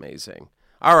have looked amazing.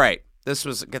 All right.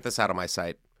 Get this out of my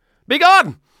sight. Be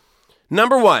gone.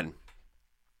 Number 1.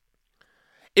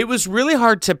 It was really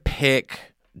hard to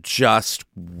pick just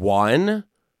one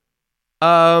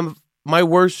of my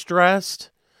worst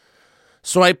dressed.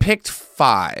 So I picked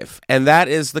 5, and that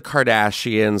is the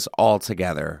Kardashians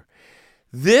altogether.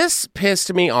 This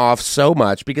pissed me off so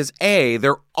much because A,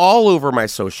 they're all over my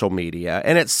social media,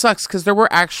 and it sucks because there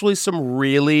were actually some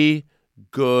really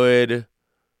good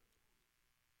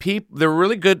people. There were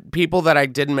really good people that I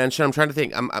didn't mention. I'm trying to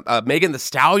think. Megan Thee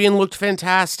Stallion looked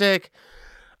fantastic.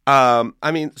 I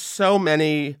mean, so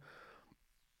many.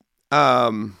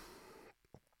 I'm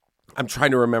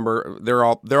trying to remember. They're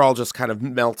all just kind of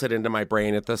melted into my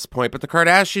brain at this point. But the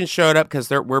Kardashians showed up because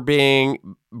we're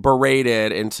being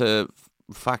berated into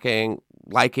fucking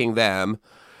liking them.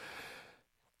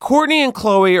 Kourtney and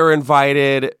Khloe are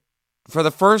invited for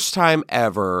the first time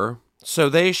ever, so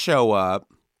they show up.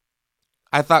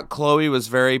 I thought Khloe was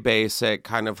very basic,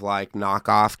 kind of like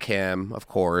knockoff Kim, of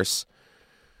course.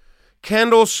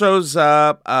 Kendall shows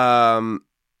up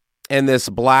in this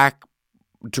black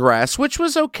dress, which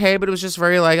was okay, but it was just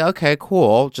very like, okay,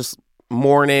 cool. Just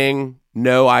mourning,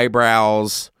 no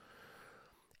eyebrows.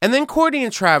 And then Kourtney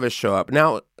and Travis show up.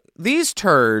 Now, these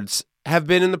turds have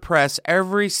been in the press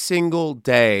every single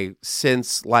day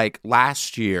since like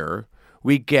last year.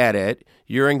 We get it.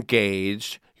 You're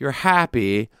engaged. You're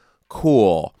happy.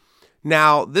 Cool.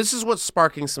 Now, this is what's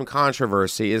sparking some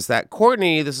controversy is that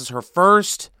Kourtney, this is her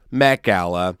first Met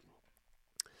Gala.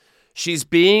 She's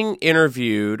being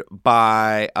interviewed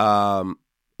by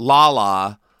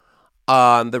Lala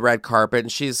on the red carpet,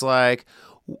 and she's like,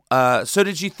 so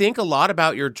did you think a lot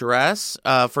about your dress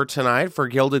for tonight for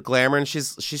Gilded Glamour? And she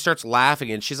starts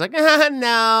laughing, and she's like, no,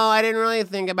 I didn't really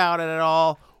think about it at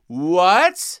all.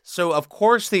 What? So, of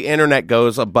course, the internet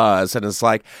goes abuzz, and it's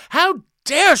like, how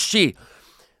dare she?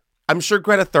 I'm sure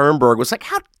Greta Thunberg was like,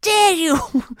 how dare you?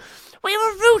 We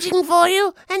were rooting for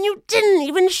you, and you didn't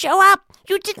even show up.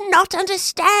 You did not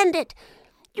understand it.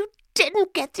 You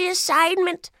didn't get the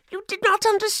assignment. You did not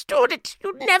understood it.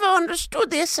 You never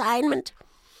understood the assignment.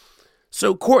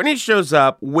 So Kourtney shows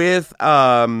up with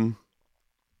Travis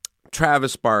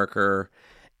Barker,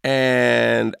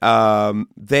 and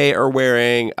they are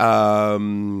wearing,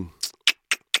 I'm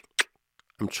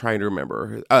trying to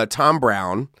remember, Tom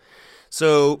Brown.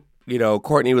 So,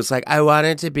 Kourtney was like, I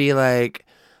wanted to be like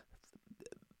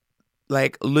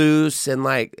loose and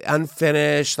like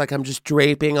unfinished, like I'm just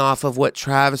draping off of what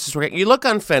Travis is wearing. You look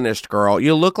unfinished, girl.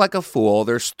 You look like a fool.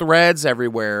 There's threads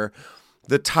everywhere.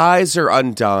 The ties are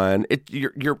undone. The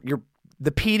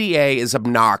PDA is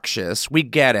obnoxious. We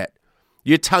get it.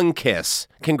 You tongue kiss.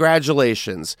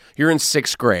 Congratulations. You're in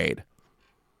 6th grade.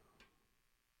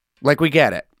 Like, we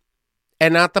get it.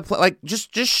 And not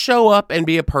just show up and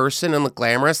be a person and look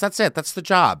glamorous. That's it. That's the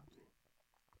job.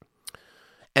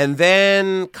 And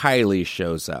then Kylie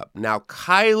shows up. Now,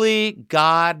 Kylie,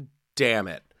 god damn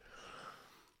it.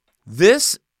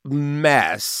 This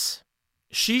mess,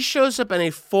 she shows up in a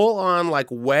full-on, like,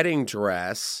 wedding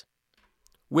dress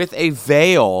with a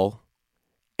veil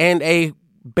and a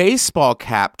baseball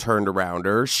cap turned around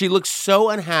her. She looks so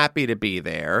unhappy to be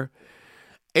there.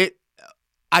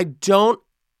 I don't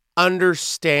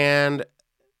understand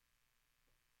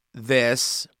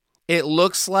this. It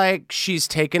looks like she's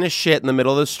taken a shit in the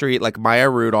middle of the street like Maya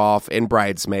Rudolph in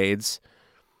Bridesmaids.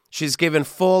 She's given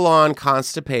full-on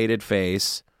constipated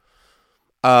face.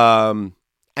 I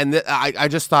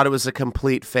just thought it was a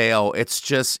complete fail. It's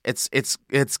just,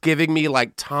 it's giving me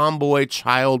like tomboy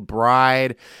child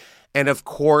bride. And of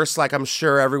course, like I'm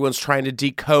sure everyone's trying to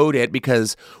decode it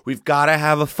because we've got to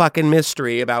have a fucking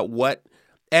mystery about what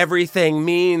everything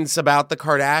means about the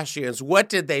Kardashians. What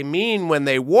did they mean when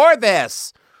they wore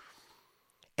this?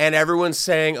 And everyone's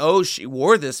saying, oh, she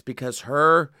wore this because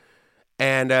her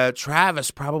and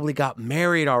Travis probably got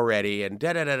married already and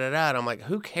da-da-da-da-da. And I'm like,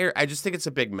 who cares? I just think it's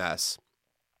a big mess.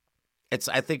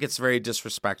 I think it's very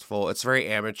disrespectful. It's very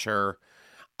amateur.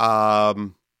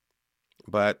 But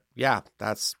yeah,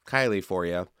 that's Kylie for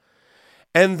you.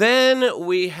 And then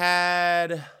we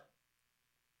had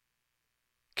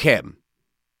Kim.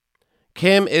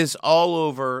 Kim is all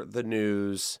over the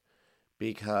news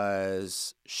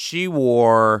because she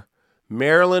wore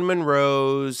Marilyn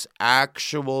Monroe's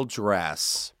actual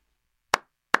dress.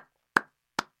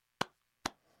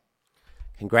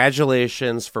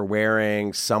 Congratulations for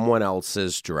wearing someone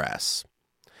else's dress.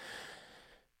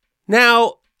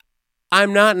 Now,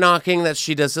 I'm not knocking that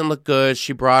she doesn't look good.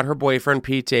 She brought her boyfriend,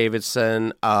 Pete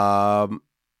Davidson. Again,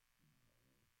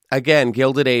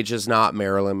 Gilded Age is not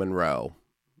Marilyn Monroe.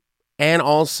 And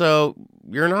also,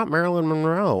 you're not Marilyn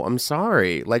Monroe. I'm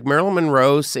sorry. Like Marilyn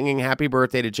Monroe singing Happy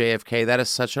Birthday to JFK, that is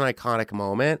such an iconic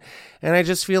moment. And I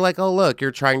just feel like, oh, look, you're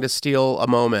trying to steal a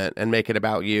moment and make it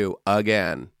about you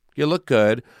again. You look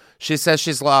good. She says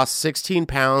she's lost 16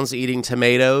 pounds eating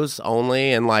tomatoes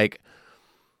only and like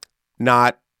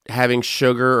not having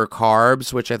sugar or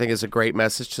carbs, which I think is a great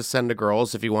message to send to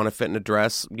girls. If you want to fit in a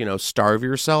dress, starve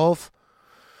yourself.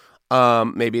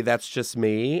 Maybe that's just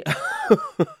me.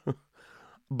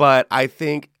 But I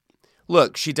think,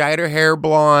 look, she dyed her hair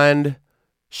blonde.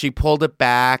 She pulled it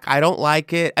back. I don't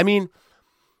like it. I mean,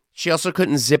 she also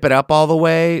couldn't zip it up all the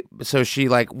way. So she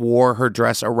like wore her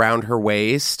dress around her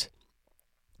waist.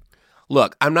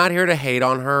 Look, I'm not here to hate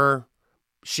on her.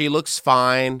 She looks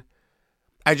fine.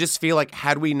 I just feel like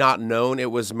had we not known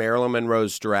it was Marilyn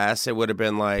Monroe's dress, it would have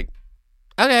been like,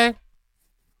 okay.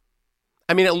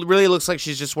 I mean, it really looks like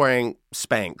she's just wearing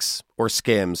Spanx or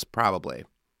Skims, probably.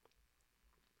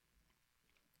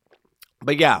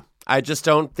 But yeah, I just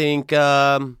don't think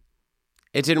it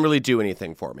didn't really do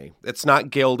anything for me. It's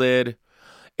not gilded.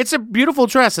 It's a beautiful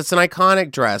dress. It's an iconic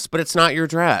dress, but it's not your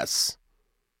dress.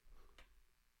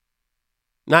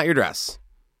 Not your dress.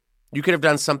 You could have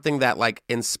done something that like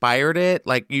inspired it.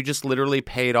 Like you just literally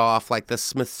paid off like the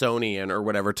Smithsonian or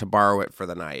whatever to borrow it for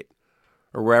the night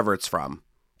or wherever it's from.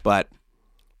 But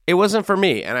it wasn't for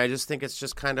me. And I just think it's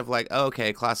just kind of like, oh,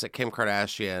 okay, classic Kim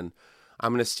Kardashian.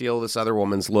 I'm going to steal this other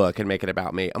woman's look and make it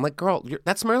about me. I'm like, girl,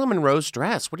 that's Marilyn Monroe's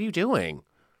dress. What are you doing?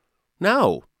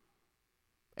 No.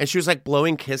 And she was like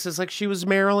blowing kisses like she was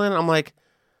Marilyn. I'm like,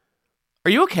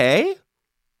 are you okay?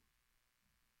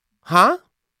 Huh?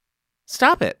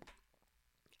 Stop it.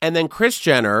 And then Kris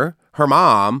Jenner, her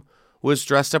mom, was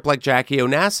dressed up like Jackie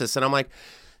Onassis. And I'm like,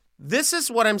 this is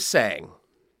what I'm saying.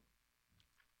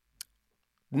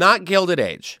 Not Gilded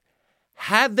Age.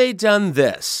 Had they done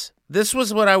this, this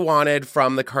was what I wanted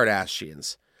from the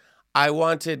Kardashians. I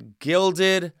wanted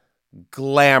gilded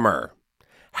glamour.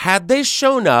 Had they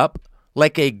shown up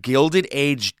like a Gilded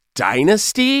Age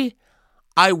dynasty,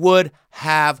 I would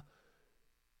have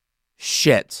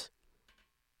shit.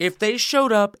 If they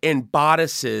showed up in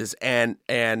bodices and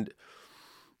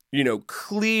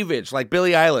cleavage like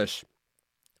Billie Eilish.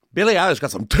 Billie Eilish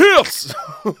got some tits.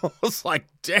 I was like,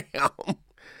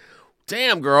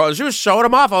 damn, girl. She was showing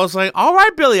them off. I was like, all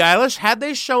right, Billie Eilish. Had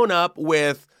they shown up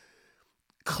with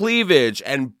cleavage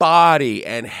and body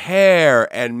and hair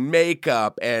and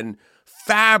makeup and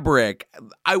fabric,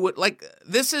 I would like,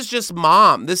 this is just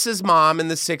mom. This is mom in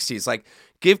the 60s. Like,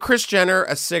 give Kris Jenner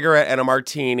a cigarette and a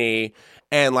martini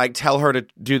and like tell her to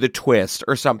do the twist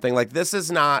or something. Like, this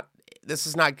is not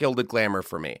gilded glamour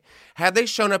for me. Had they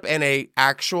shown up in a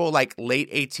actual like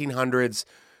late 1800s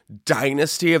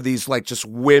dynasty of these like just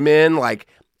women like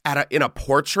in a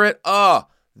portrait, oh,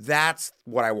 that's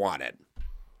what I wanted.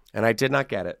 And I did not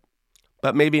get it.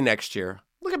 But maybe next year.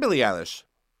 Look at Billie Eilish.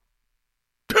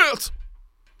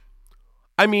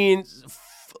 I mean,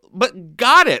 but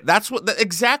got it. That's what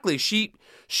exactly. She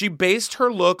based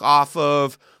her look off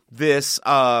of this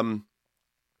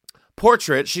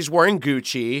portrait. She's wearing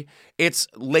Gucci. It's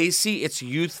lacy. It's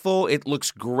youthful. It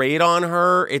looks great on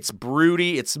her. It's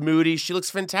broody. It's moody. She looks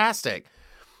fantastic.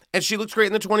 And she looks great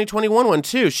in the 2021 one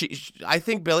too. I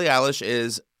think Billie Eilish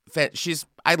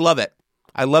I love it.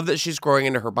 I love that she's growing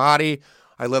into her body.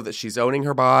 I love that she's owning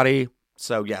her body.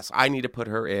 So yes, I need to put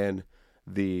her in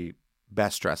the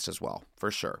best dressed as well,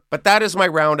 for sure. But that is my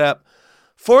roundup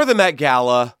for the Met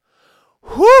Gala.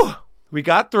 Whew! We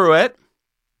got through it.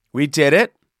 We did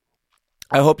it.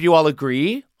 I hope you all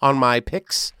agree on my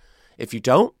picks. If you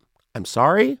don't, I'm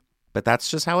sorry, but that's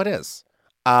just how it is.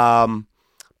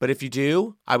 But if you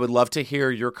do, I would love to hear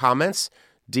your comments.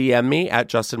 DM me at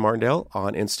Justin Martindale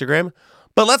on Instagram.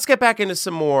 But let's get back into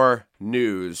some more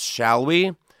news, shall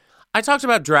we? I talked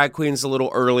about drag queens a little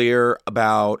earlier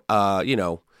about,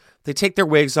 they take their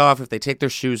wigs off, if they take their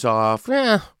shoes off,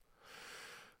 it's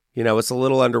a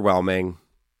little underwhelming.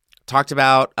 Talked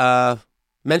about,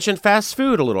 mentioned fast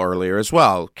food a little earlier as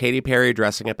well. Katy Perry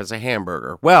dressing up as a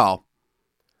hamburger. Well,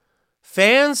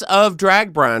 fans of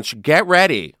Drag Brunch, get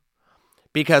ready,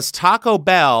 because Taco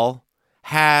Bell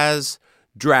has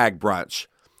Drag Brunch.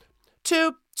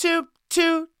 To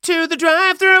the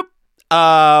drive-thru.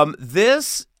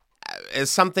 This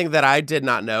is something that I did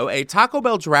not know. A Taco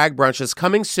Bell Drag Brunch is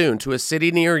coming soon to a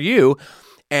city near you,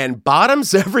 and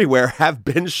bottoms everywhere have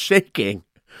been shaking.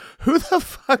 Who the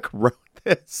fuck wrote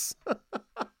this?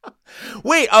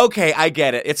 Wait, okay, I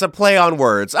get it. It's a play on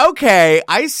words. Okay,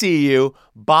 I see you.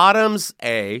 Bottoms,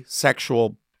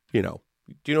 sexual, Do you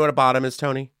know what a bottom is,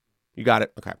 Tony? You got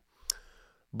it? Okay.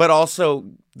 But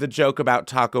also the joke about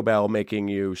Taco Bell making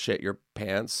you shit your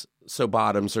pants, so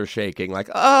bottoms are shaking like,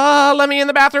 let me in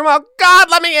the bathroom. Oh, God,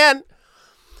 let me in.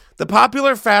 The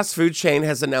popular fast food chain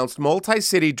has announced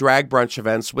multi-city drag brunch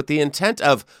events with the intent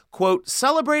of, quote,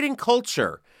 celebrating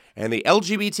culture and the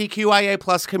LGBTQIA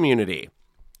plus community.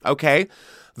 Okay?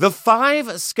 The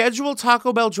 5 scheduled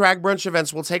Taco Bell drag brunch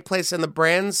events will take place in the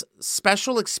brand's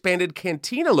special expanded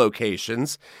cantina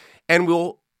locations and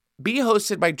will be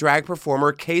hosted by drag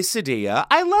performer Quesadilla.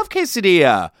 I love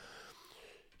Quesadilla.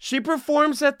 She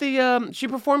performs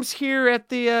here at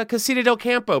the Casita del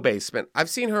Campo basement. I've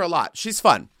seen her a lot. She's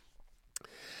fun.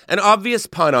 An obvious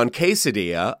pun on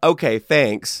Quesadilla. Okay,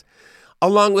 thanks.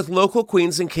 Along with local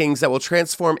queens and kings that will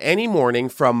transform any morning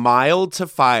from mild to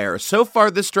fire. So far,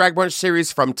 this drag brunch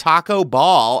series from Taco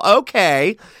Ball,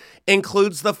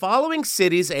 includes the following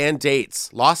cities and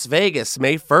dates. Las Vegas,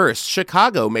 May 1st.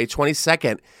 Chicago, May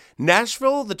 22nd.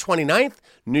 Nashville, the 29th.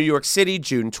 New York City,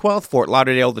 June 12th. Fort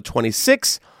Lauderdale, the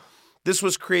 26th. This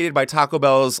was created by Taco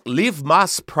Bell's Live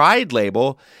Mas Pride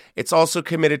label. It's also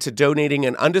committed to donating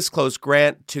an undisclosed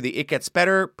grant to the It Gets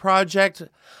Better project.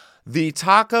 The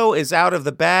taco is out of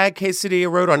the bag.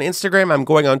 Quesadilla wrote on Instagram, I'm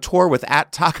going on tour with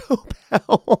 @Taco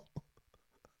Bell.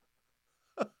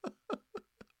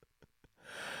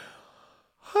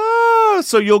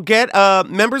 So you'll get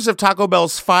members of Taco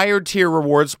Bell's Fire Tier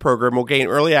Rewards program will gain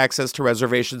early access to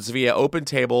reservations via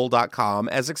OpenTable.com.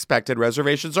 As expected,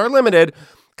 reservations are limited.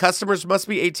 Customers must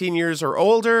be 18 years or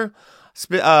older.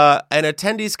 And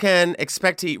attendees can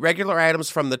expect to eat regular items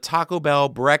from the Taco Bell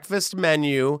breakfast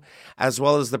menu, as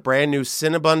well as the brand new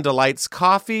Cinnabon Delights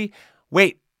coffee.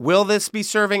 Wait, will this be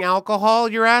serving alcohol,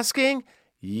 you're asking?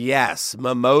 Yes,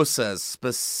 mimosas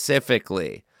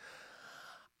specifically.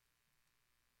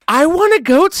 I want to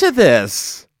go to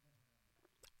this.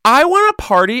 I want to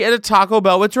party at a Taco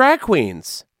Bell with drag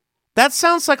queens. That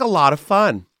sounds like a lot of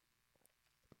fun.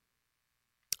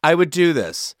 I would do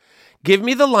this. Give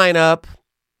me the lineup.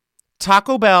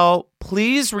 Taco Bell,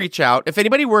 please reach out. If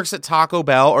anybody works at Taco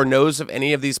Bell or knows of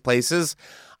any of these places,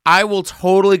 I will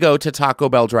totally go to Taco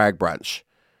Bell Drag Brunch.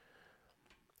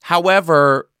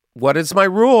 However, what is my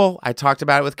rule? I talked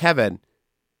about it with Kevin.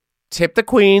 Tip the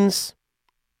queens.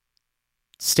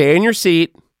 Stay in your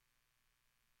seat.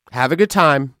 Have a good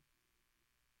time.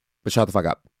 But shut the fuck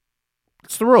up.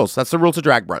 It's the rules. That's the rule to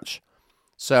Drag Brunch.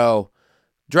 So,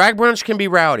 Drag Brunch can be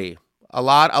rowdy. A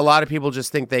lot of people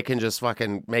just think they can just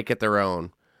fucking make it their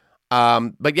own.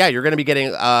 But yeah, you're going to be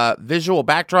getting visual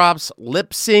backdrops, lip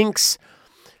syncs,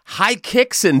 high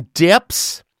kicks and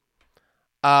dips.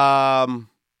 I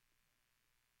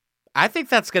think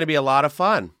that's going to be a lot of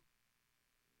fun.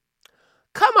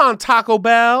 Come on, Taco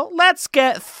Bell. Let's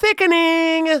get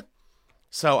thickening.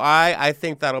 So I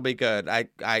think that'll be good. I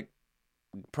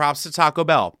props to Taco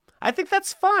Bell. I think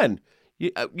that's fun.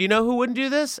 You know who wouldn't do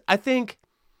this? I think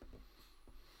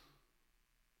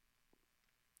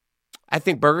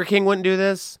Burger King wouldn't do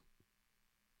this.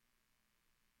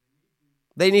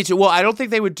 They need to. Well, I don't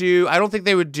think they would do.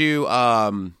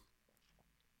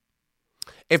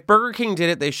 If Burger King did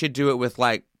it, they should do it with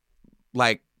like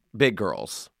Big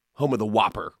Girls, home of the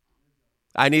Whopper.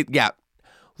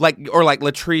 Like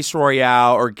Latrice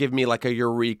Royale, or give me like a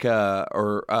Eureka,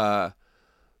 or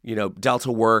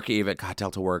Delta Work even. God,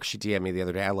 Delta Work. She DM'd me the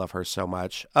other day. I love her so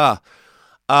much.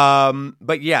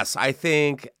 But yes, I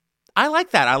think I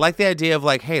like that. I like the idea of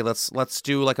like, hey, let's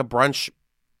do like a brunch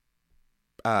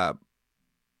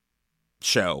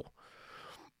show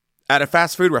at a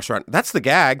fast food restaurant. That's the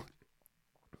gag.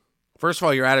 First of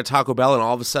all, you're at a Taco Bell and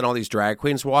all of a sudden all these drag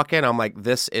queens walk in. I'm like,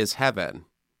 this is heaven.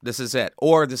 This is it.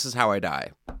 Or this is how I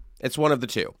die. It's one of the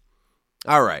two.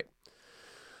 All right.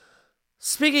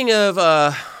 Speaking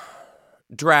of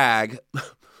drag,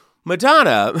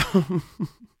 Madonna,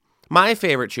 my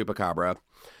favorite chupacabra.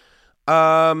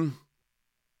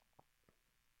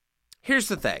 Here's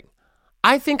the thing.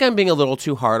 I think I'm being a little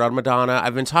too hard on Madonna.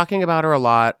 I've been talking about her a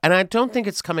lot, and I don't think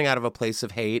it's coming out of a place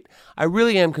of hate. I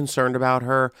really am concerned about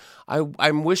her.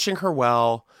 I'm wishing her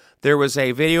well. There was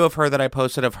a video of her that I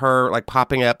posted of her like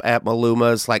popping up at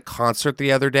Maluma's like concert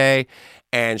the other day,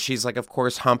 and she's like, of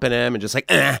course, humping him and just like,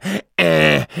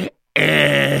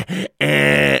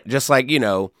 just like, you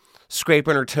know,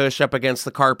 scraping her tush up against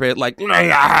the carpet, like.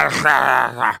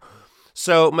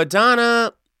 So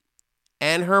Madonna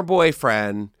and her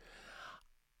boyfriend,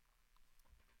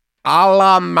 a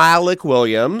la Malik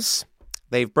Williams,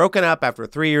 they've broken up after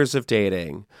 3 years of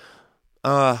dating.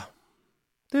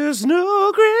 There's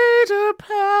no greater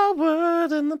power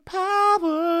than the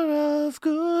power of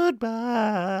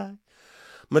goodbye.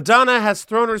 Madonna has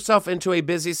thrown herself into a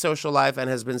busy social life and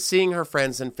has been seeing her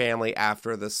friends and family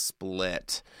after the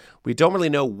split. We don't really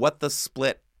know what the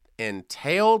split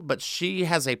entailed, but she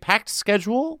has a packed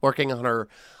schedule working on her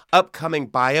upcoming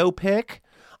biopic.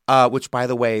 Which, by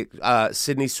the way,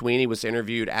 Sydney Sweeney was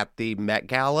interviewed at the Met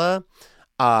Gala,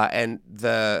 and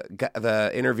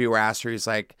the interviewer asked her, he's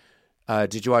like,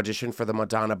 did you audition for the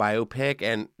Madonna biopic?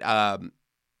 And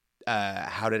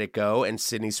how did it go? And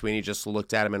Sydney Sweeney just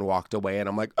looked at him and walked away. And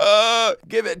I'm like,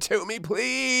 give it to me,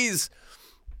 please.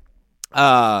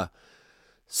 So,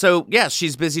 yeah,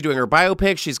 she's busy doing her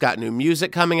biopic. She's got new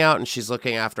music coming out, and she's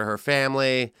looking after her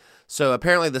family. So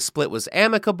apparently the split was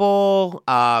amicable.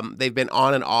 They've been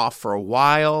on and off for a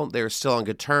while. They're still on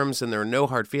good terms, and there are no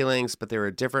hard feelings, but there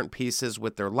are different pieces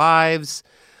with their lives.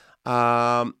 He's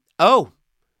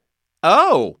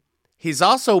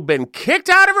also been kicked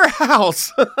out of her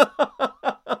house.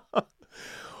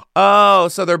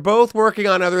 So they're both working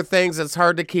on other things. It's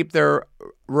hard to keep their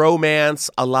romance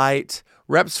alight.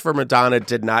 Reps for Madonna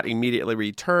did not immediately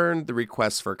return the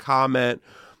request for comment.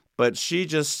 But she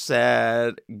just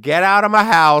said, get out of my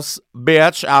house,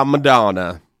 bitch, I'm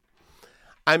Madonna.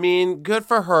 I mean, good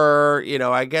for her. You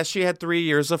know, I guess she had 3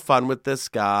 years of fun with this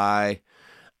guy.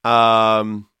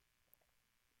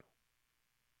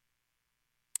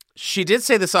 She did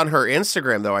say this on her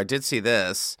Instagram, though. I did see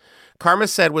this. Karma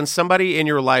said, when somebody in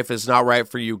your life is not right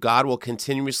for you, God will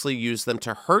continuously use them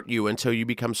to hurt you until you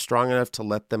become strong enough to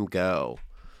let them go.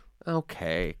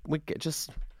 Okay.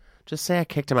 Just say I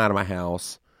kicked him out of my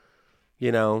house.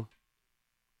 You know,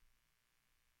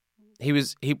 he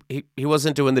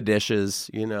wasn't doing the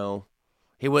dishes, you know.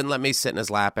 He wouldn't let me sit in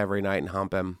his lap every night and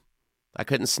hump him. I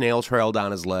couldn't snail trail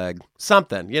down his leg.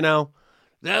 Something, you know.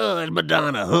 Oh,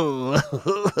 Madonna.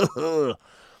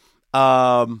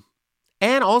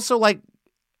 And also, like,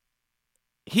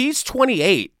 he's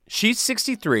 28. She's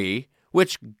 63,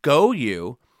 which go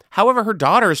you. However, her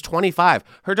daughter is 25.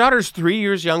 Her daughter's 3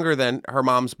 years younger than her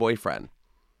mom's boyfriend.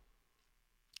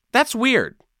 That's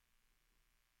weird.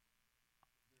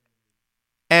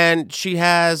 And she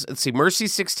has, let's see, Mercy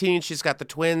 16. She's got the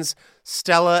twins,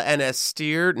 Stella and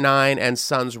Esther, 9, and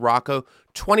sons Rocco,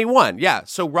 21. Yeah,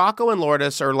 so Rocco and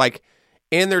Lourdes are like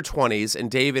in their 20s, and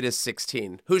David is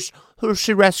 16. Who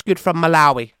she rescued from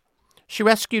Malawi. She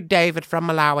rescued David from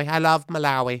Malawi. I love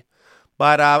Malawi.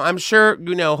 But I'm sure,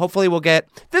 you know, hopefully we'll get,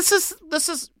 this is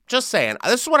just saying,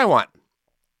 this is what I want.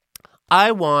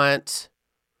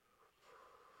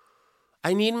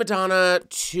 I need Madonna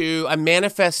I'm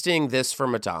manifesting this for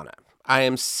Madonna. I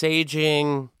am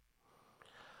saging.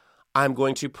 I'm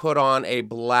going to put on a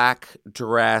black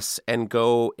dress and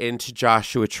go into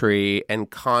Joshua Tree and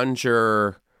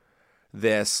conjure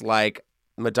this like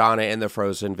Madonna in the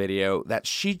Frozen video, that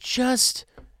she just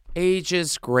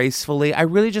ages gracefully. I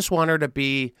really just want her to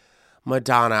be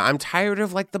Madonna. I'm tired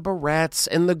of like the barrettes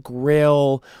and the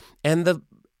grill and the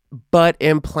butt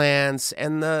implants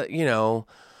and the, you know,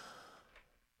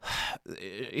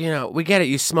 we get it.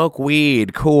 You smoke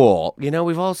weed. Cool. You know,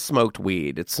 we've all smoked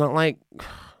weed. It's not like,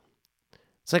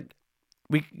 it's like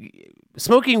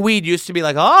smoking weed used to be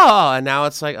like, oh, and now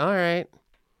it's like, all right.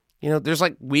 You know, there's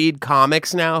like weed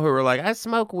comics now who are like, I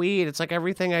smoke weed. It's like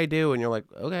everything I do. And you're like,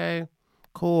 okay,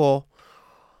 cool.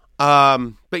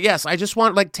 But yes, I just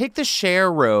want, like, take the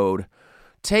Cher road.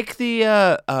 Take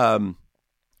the,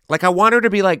 like, I want her to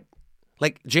be like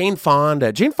Jane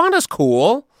Fonda. Jane Fonda's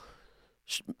cool.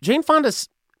 Jane Fonda's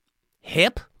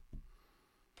hip.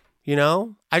 You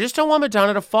know? I just don't want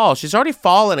Madonna to fall. She's already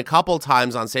fallen a couple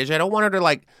times on stage. I don't want her to,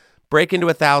 like, break into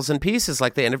 1,000 pieces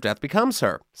like the end of Death Becomes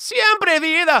Her. Siempre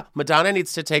vida. Madonna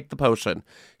needs to take the potion.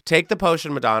 Take the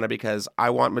potion, Madonna, because I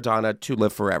want Madonna to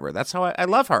live forever. That's how I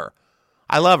love her.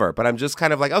 I love her, but I'm just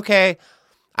kind of like, okay,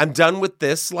 I'm done with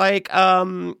this, like,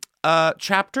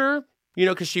 chapter, you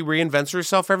know, because she reinvents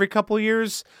herself every couple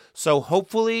years. So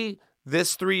hopefully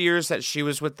this 3 years that she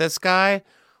was with this guy,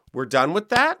 we're done with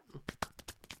that.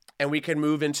 And we can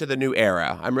move into the new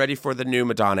era. I'm ready for the new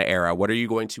Madonna era. What are you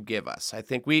going to give us? I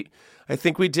think we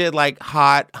did like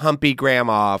hot, humpy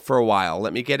grandma for a while.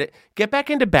 Let me get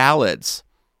back into ballads.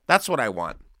 That's what I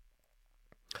want.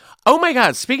 Oh my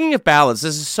God, speaking of ballads,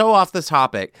 this is so off the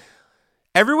topic.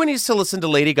 Everyone needs to listen to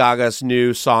Lady Gaga's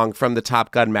new song from the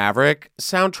Top Gun Maverick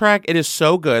soundtrack. It is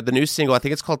so good. The new single, I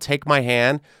think it's called Take My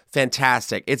Hand.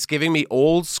 Fantastic. It's giving me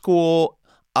old school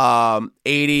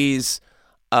 80s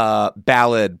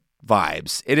ballad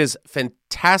vibes. It is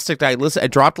fantastic. I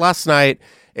dropped last night.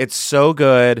 It's so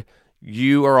good.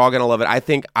 You are all going to love it. I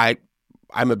think I'm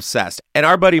obsessed. And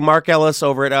our buddy Mark Ellis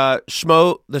over at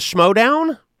the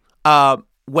Schmodown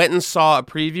went and saw a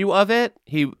preview of it.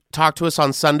 He talked to us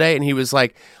on Sunday and he was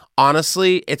like,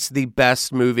 honestly, it's the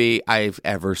best movie I've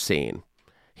ever seen.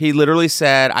 He literally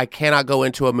said, I cannot go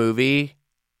into a movie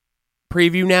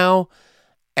preview now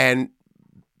and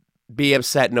be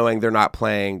upset knowing they're not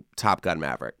playing Top Gun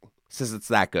Maverick. Says it's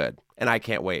that good, and I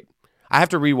can't wait. I have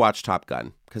to rewatch Top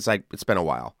Gun because it's been a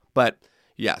while. But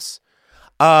yes,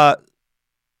 but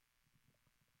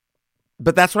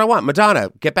that's what I want.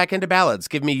 Madonna, get back into ballads.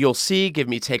 Give me You'll See. Give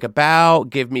me Take a Bow.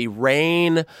 Give me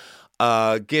Rain.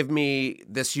 Give me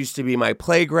This Used to Be My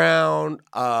Playground.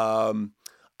 Oh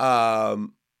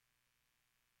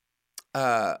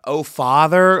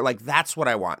Father. Like, that's what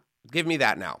I want. Give me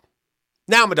that now.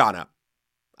 Now, Madonna.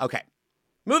 Okay,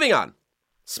 moving on.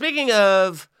 Speaking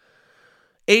of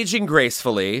aging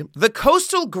gracefully, the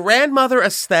coastal grandmother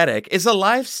aesthetic is a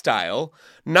lifestyle,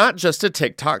 not just a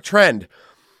TikTok trend.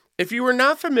 If you were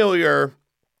not familiar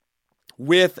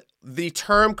with the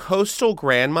term coastal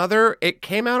grandmother, it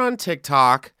came out on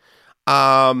TikTok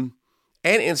and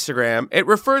Instagram. It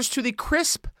refers to the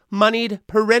crisp, moneyed,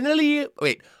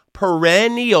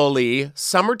 perennially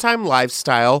summertime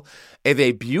lifestyle of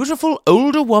a beautiful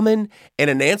older woman in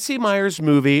a Nancy Meyers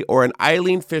movie or an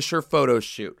Eileen Fisher photo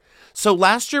shoot. So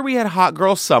last year we had Hot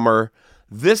Girl Summer.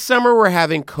 This summer we're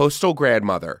having Coastal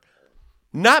Grandmother.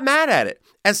 Not mad at it.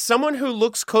 As someone who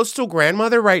looks Coastal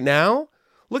Grandmother right now,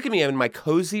 look at me, I'm in my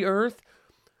cozy earth.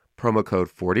 Promo code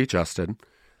 40Justin.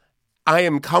 I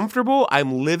am comfortable.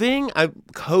 I'm living. I'm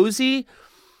cozy.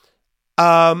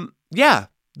 Yeah.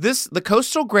 The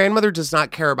Coastal Grandmother does not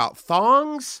care about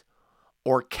thongs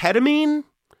or ketamine.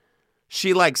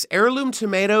 She likes heirloom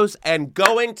tomatoes and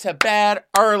going to bed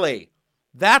early.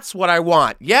 That's what I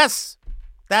want. Yes,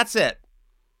 that's it.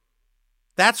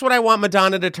 That's what I want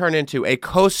Madonna to turn into, a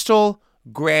coastal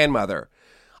grandmother.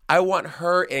 I want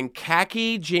her in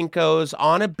khaki jinkos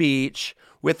on a beach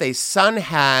with a sun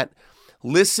hat,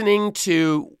 listening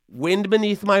to Wind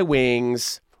Beneath My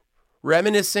Wings,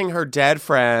 reminiscing her dead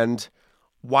friend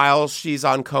while she's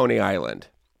on Coney Island.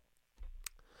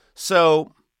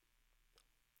 So,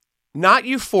 not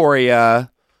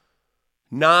Euphoria,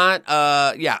 not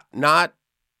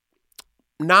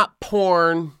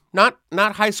porn, not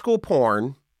high school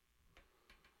porn.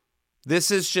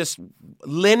 This is just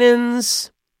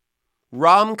linens,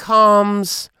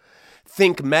 rom-coms.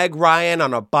 Think Meg Ryan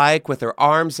on a bike with her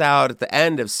arms out at the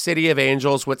end of City of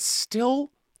Angels, what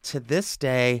still, to this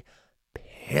day,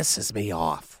 pisses me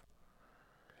off.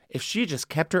 If she just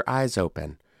kept her eyes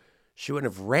open, she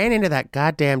wouldn't have ran into that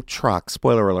goddamn truck.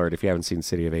 Spoiler alert if you haven't seen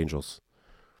City of Angels.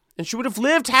 And she would have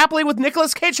lived happily with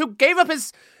Nicolas Cage, who gave up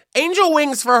his angel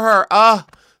wings for her.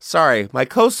 Sorry. My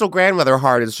coastal grandmother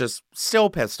heart is just still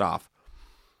pissed off.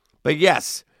 But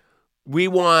yes, we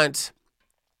want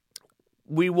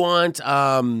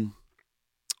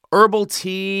herbal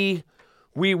tea.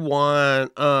 We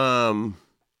want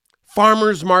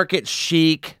farmer's market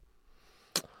chic.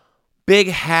 Big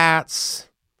hats.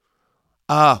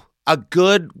 A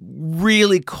good,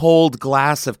 really cold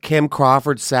glass of Kim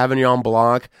Crawford Sauvignon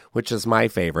Blanc, which is my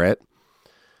favorite.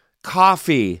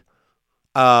 Coffee.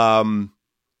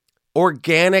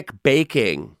 Organic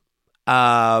baking.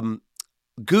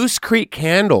 Goose Creek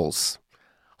candles.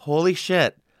 Holy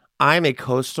shit. I'm a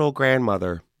coastal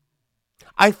grandmother.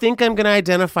 I think I'm going to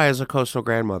identify as a coastal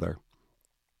grandmother.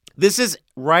 This is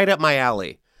right up my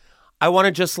alley. I want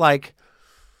to just like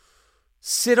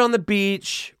sit on the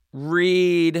beach,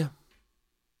 read,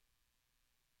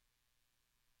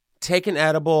 take an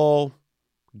edible,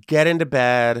 get into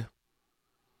bed,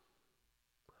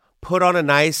 put on a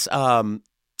nice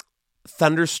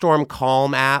thunderstorm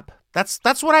calm app.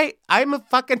 That's what I'm a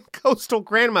fucking coastal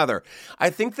grandmother. I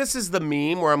think this is the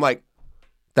meme where I'm like,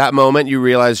 that moment you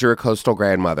realize you're a coastal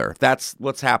grandmother. That's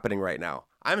what's happening right now.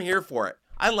 I'm here for it.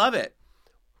 I love it.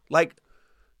 Like,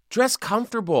 dress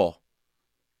comfortable.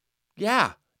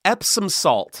 Yeah. Epsom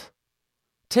salt.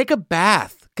 Take a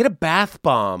bath. Get a bath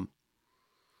bomb.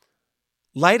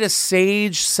 Light a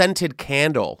sage-scented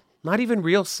candle. Not even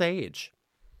real sage.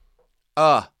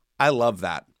 I love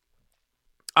that.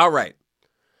 All right.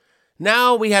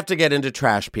 Now we have to get into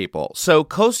trash people. So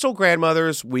coastal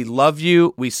grandmothers, we love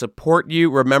you. We support you.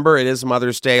 Remember, it is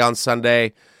Mother's Day on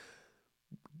Sunday.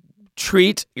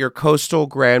 Treat your coastal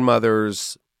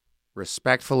grandmothers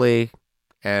respectfully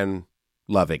and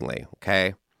lovingly,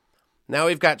 okay? Now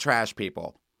we've got trash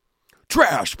people.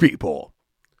 Trash people.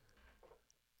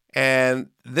 And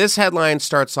this headline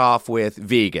starts off with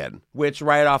vegan, which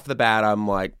right off the bat, I'm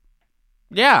like,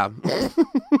 yeah.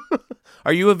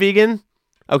 Are you a vegan?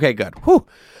 Okay, good. Whew.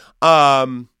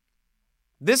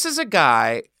 This is a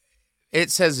guy,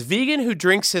 it says, vegan who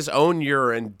drinks his own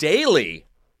urine daily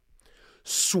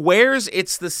swears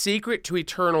it's the secret to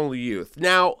eternal youth.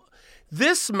 Now,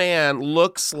 this man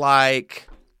looks like...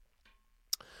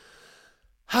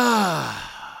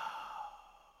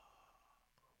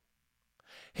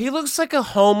 he looks like a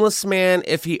homeless man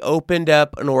if he opened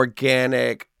up an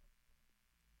organic...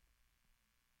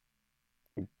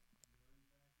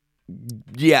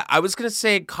 Yeah, I was going to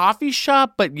say coffee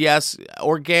shop, but yes,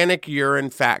 organic urine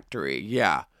factory.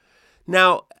 Yeah.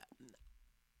 Now,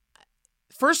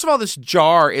 first of all, this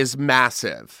jar is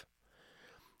massive.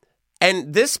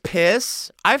 And this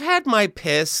piss, I've had my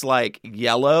piss like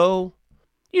yellow,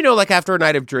 like after a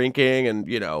night of drinking and,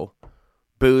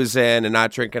 boozing and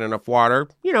not drinking enough water.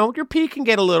 Your pee can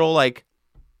get a little like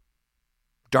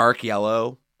dark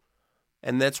yellow.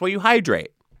 And that's why you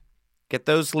hydrate. Get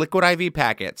those liquid IV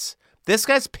packets. This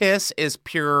guy's piss is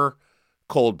pure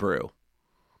cold brew.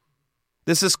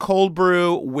 This is cold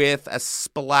brew with a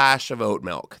splash of oat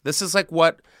milk. This is like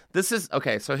what this is.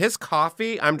 Okay, so his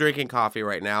coffee, I'm drinking coffee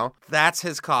right now. That's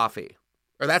his coffee.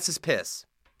 Or that's his piss.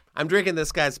 I'm drinking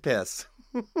this guy's piss.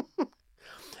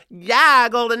 Yeah,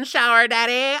 golden shower,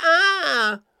 daddy.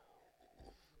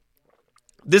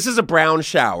 This is a brown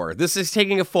shower. This is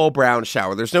taking a full brown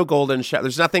shower. There's no golden shower.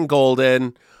 There's nothing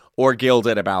golden or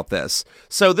gilded about this.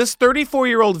 So this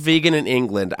 34-year-old vegan in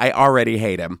England, I already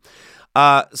hate him,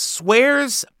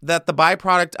 swears that the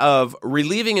byproduct of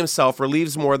relieving himself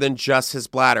relieves more than just his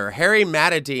bladder. Harry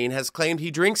Matadine has claimed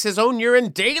he drinks his own urine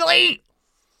daily,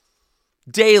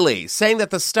 saying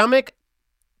that the stomach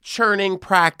churning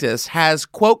practice has,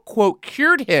 quote, quote,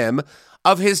 cured him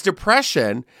of his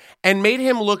depression and made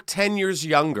him look 10 years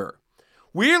younger.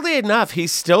 Weirdly enough,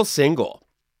 he's still single.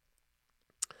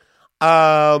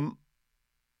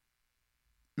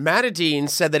 Matadine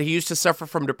said that he used to suffer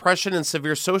from depression and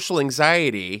severe social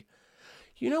anxiety.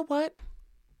 You know what?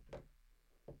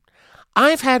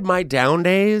 I've had my down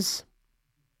days.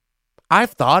 I've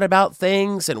thought about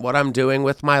things and what I'm doing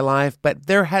with my life, but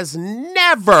there has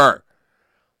never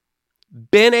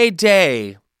been a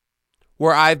day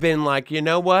where I've been like, you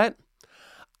know what?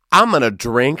 I'm going to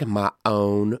drink my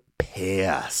own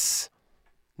piss.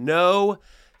 No,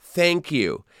 thank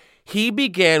you. He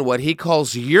began what he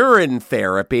calls urine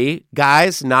therapy.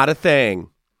 Guys, not a thing.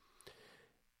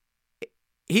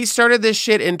 He started this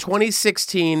shit in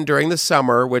 2016 during the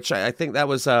summer, which I think that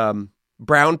was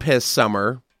brown piss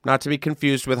summer, not to be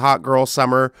confused with hot girl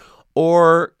summer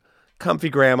or comfy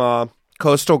grandma,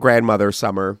 coastal grandmother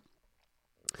summer.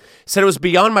 Said it was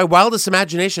beyond my wildest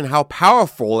imagination how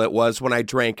powerful it was when I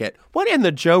drank it. What in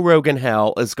the Joe Rogan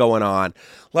hell is going on?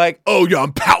 Like, oh yeah,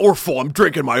 I'm powerful. I'm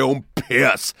drinking my own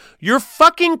piss. You're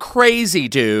fucking crazy,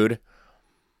 dude.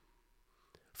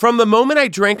 From the moment I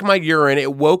drank my urine,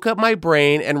 it woke up my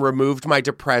brain and removed my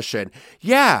depression.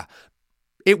 Yeah,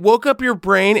 it woke up your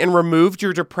brain and removed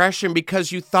your depression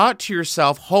because you thought to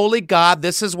yourself, holy God,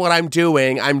 this is what I'm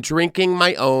doing. I'm drinking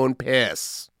my own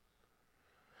piss.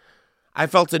 I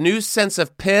felt a new sense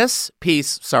of peace,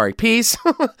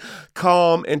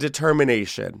 calm, and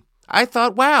determination. I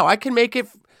thought, wow, I can make it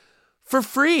for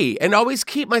free and always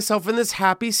keep myself in this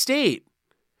happy state.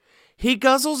 He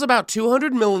guzzles about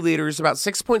 200 milliliters, about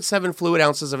 6.7 fluid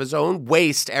ounces of his own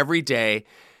waste every day.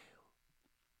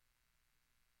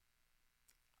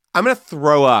 I'm going to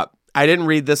throw up. I didn't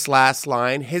read this last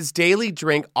line. His daily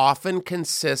drink often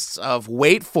consists of,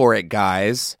 wait for it,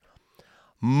 guys,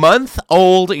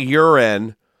 month-old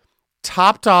urine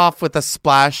topped off with a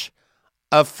splash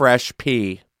of fresh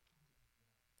pee.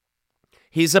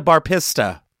 He's a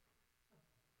barpista.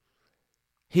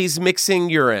 He's mixing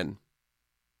urine.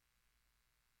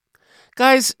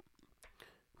 Guys,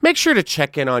 make sure to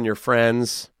check in on your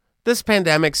friends. This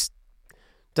pandemic's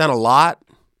done a lot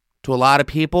to a lot of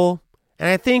people. And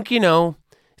I think, if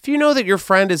you know that your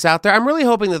friend is out there, I'm really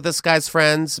hoping that this guy's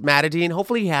friends, Matadine,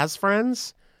 hopefully he has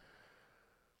friends.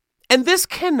 And this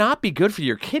cannot be good for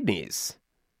your kidneys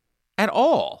at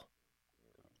all.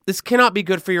 This cannot be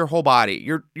good for your whole body.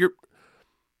 You're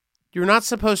not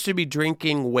supposed to be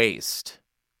drinking waste.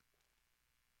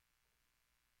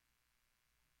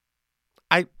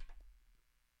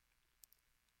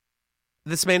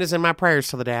 This man is in my prayers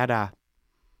till the day I die.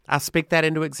 I speak that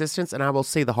into existence, and I will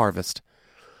see the harvest.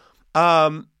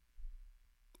 Let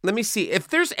me see if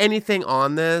there's anything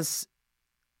on this.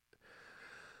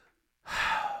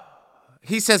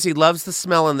 He says he loves the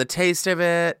smell and the taste of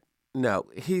it. No,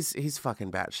 he's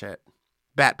fucking batshit,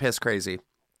 bat piss crazy.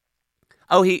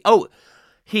 He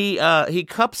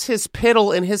cups his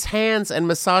piddle in his hands and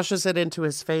massages it into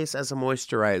his face as a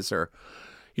moisturizer.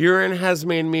 Urine has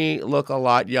made me look a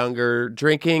lot younger.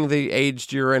 Drinking the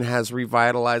aged urine has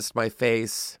revitalized my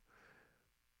face.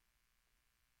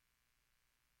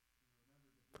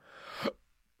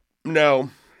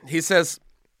 No, he says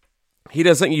he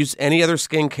doesn't use any other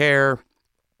skincare.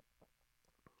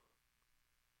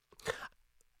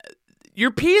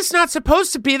 Your pee is not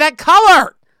supposed to be that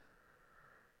color.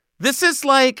 This is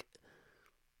like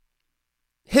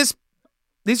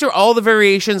these are all the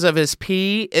variations of his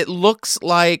pee. It looks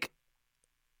like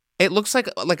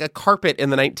a carpet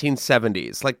in the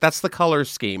 1970s. Like that's the color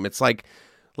scheme. It's like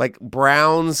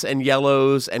browns and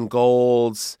yellows and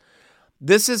golds.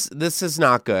 This is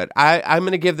not good. I'm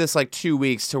going to give this like 2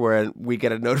 weeks to where we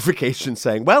get a notification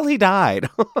saying, well, he died.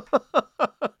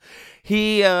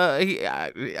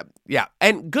 Yeah.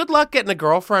 And good luck getting a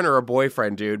girlfriend or a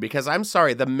boyfriend, dude, because I'm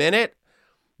sorry, the minute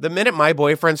my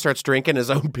boyfriend starts drinking his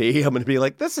own pee, I'm going to be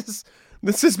like, this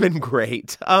has been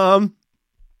great. I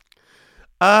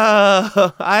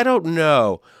don't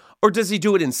know. Or does he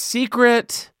do it in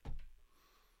secret?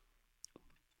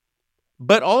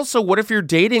 But also, what if you're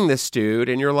dating this dude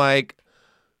and you're like,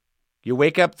 you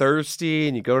wake up thirsty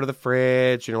and you go to the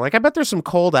fridge and you're like, I bet there's some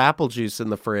cold apple juice in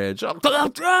the fridge.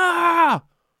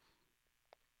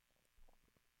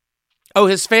 Oh,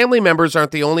 his family members aren't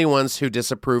the only ones who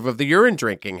disapprove of the urine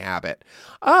drinking habit.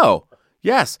 Oh,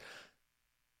 yes.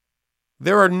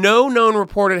 There are no known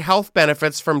reported health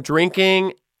benefits from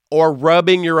drinking or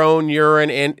rubbing your own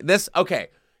urine in this. Okay,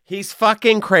 he's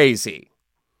fucking crazy.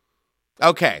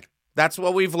 Okay, that's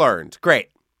what we've learned.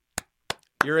 Great.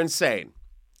 You're insane.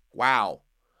 Wow.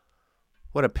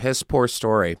 What a piss poor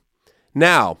story.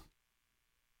 Now,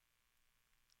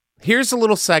 here's a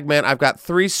little segment. I've got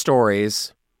 3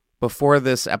 stories before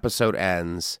this episode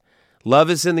ends. Love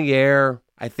is in the air.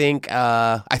 I think.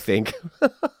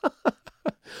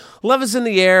 Love is in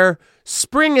the air.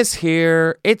 Spring is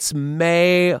here. It's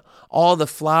May. All the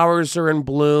flowers are in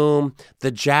bloom.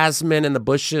 The jasmine and the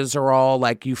bushes are all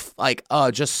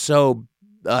just so.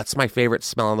 It's my favorite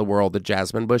smell in the world, the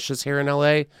jasmine bushes here in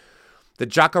LA. The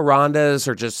jacarandas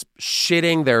are just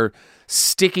shitting their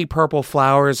sticky purple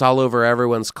flowers all over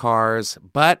everyone's cars.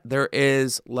 But there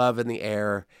is love in the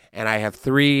air. And I have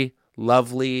 3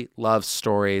 lovely love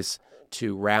stories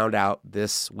to round out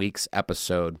this week's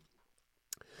episode.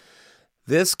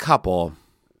 This couple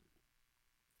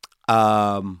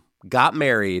got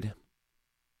married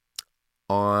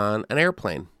on an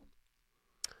airplane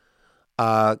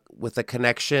with a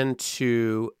connection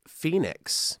to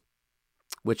Phoenix,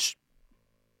 which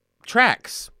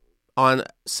tracks on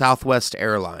Southwest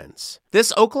Airlines.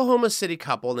 This Oklahoma City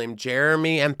couple named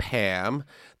Jeremy and Pam,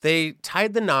 they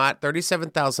tied the knot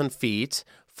 37,000 feet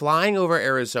flying over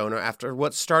Arizona after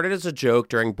what started as a joke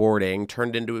during boarding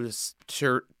turned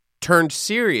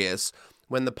serious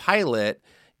when the pilot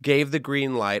gave the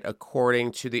green light,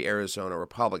 according to the Arizona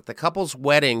Republic. The couple's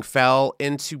wedding fell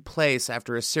into place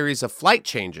after a series of flight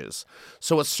changes.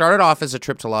 So what started off as a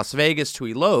trip to Las Vegas to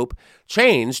elope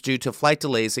changed due to flight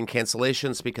delays and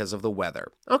cancellations because of the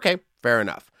weather. Okay, fair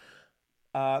enough.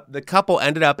 The couple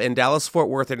ended up in Dallas-Fort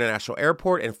Worth International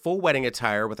Airport in full wedding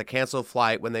attire with a canceled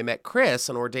flight when they met Chris,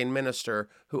 an ordained minister,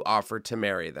 who offered to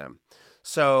marry them.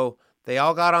 So they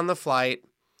all got on the flight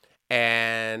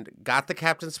and got the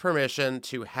captain's permission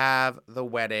to have the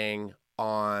wedding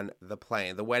on the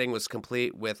plane. The wedding was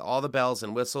complete with all the bells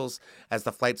and whistles as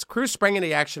the flight's crew sprang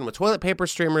into action with toilet paper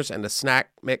streamers and a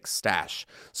snack mix stash.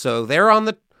 So they're on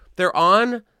the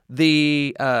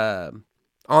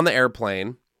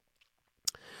airplane.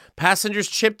 Passengers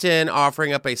chipped in,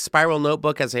 offering up a spiral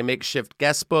notebook as a makeshift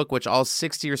guest book, which all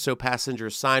 60 or so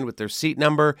passengers signed with their seat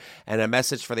number and a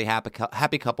message for the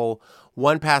happy couple.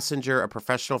 One passenger, a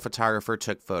professional photographer,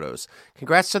 took photos.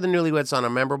 Congrats to the newlyweds on a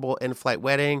memorable in-flight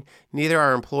wedding. Neither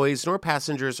our employees nor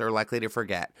passengers are likely to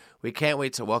forget. We can't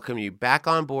wait to welcome you back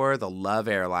on board the Love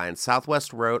Airline,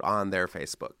 Southwest wrote on their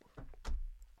Facebook.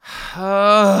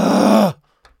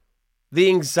 The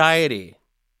anxiety.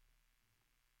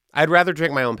 I'd rather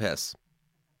drink my own piss.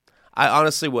 I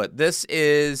honestly would. This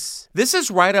is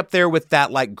right up there with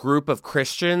that like group of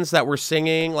Christians that were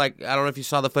singing. Like, I don't know if you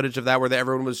saw the footage of that where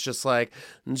everyone was just like,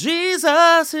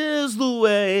 Jesus is the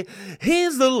way,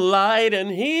 he's the light, and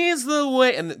he's the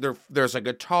way. And there's a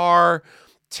guitar,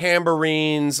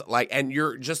 tambourines, like, and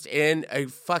you're just in a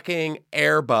fucking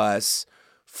Airbus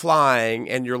flying,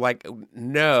 and you're like,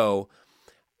 no.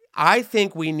 I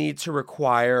think we need to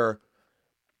require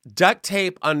duct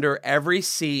tape under every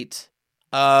seat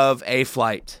of a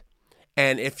flight.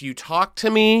 And if you talk to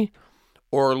me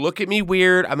or look at me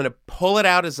weird, I'm going to pull it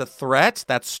out as a threat.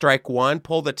 That's strike one.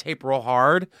 Pull the tape real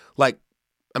hard. Like,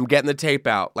 I'm getting the tape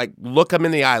out. Like, look them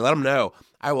in the eye. Let them know.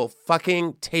 I will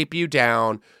fucking tape you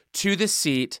down to the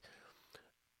seat.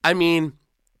 I mean,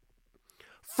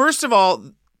 first of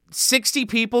all, 60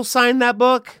 people signed that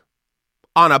book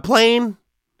on a plane.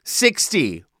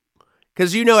 60.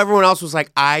 Because you know everyone else was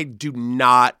like, I do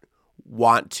not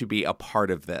want to be a part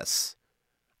of this.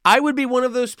 I would be one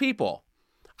of those people.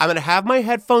 I'm going to have my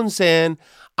headphones in.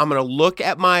 I'm going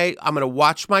to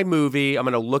watch my movie. I'm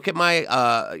going to look at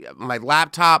my my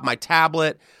laptop, my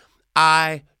tablet.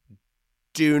 I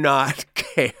do not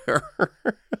care.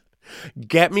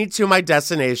 Get me to my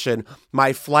destination.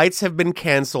 My flights have been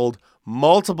canceled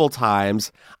multiple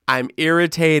times. I'm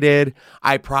irritated.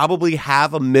 I probably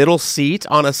have a middle seat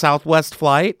on a Southwest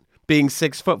flight, being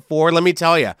 6'4". Let me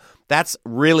tell you, that's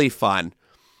really fun.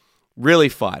 Really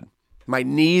fun. My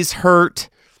knees hurt.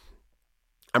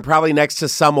 I'm probably next to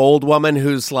some old woman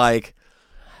who's like,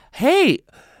 hey,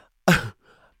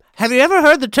 have you ever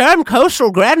heard the term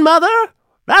coastal grandmother?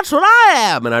 That's what I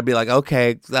am. And I'd be like,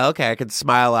 okay, I could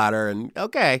smile at her and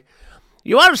okay.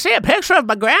 You want to see a picture of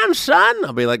my grandson?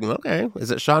 I'll be like, okay,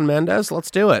 is it Shawn Mendes? Let's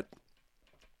do it.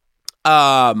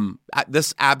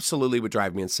 This absolutely would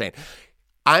drive me insane.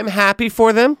 I'm happy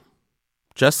for them.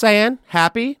 Just saying,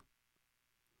 happy.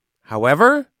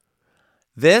 However,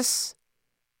 this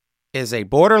is a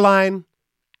borderline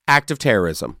act of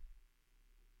terrorism.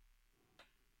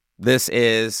 This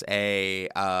is a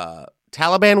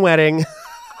Taliban wedding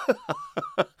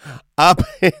up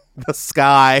in the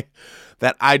sky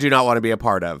that I do not want to be a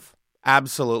part of.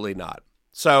 Absolutely not.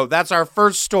 So that's our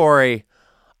first story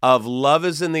of Love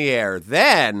is in the Air.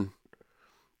 Then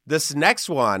this next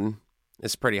one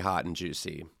is pretty hot and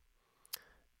juicy.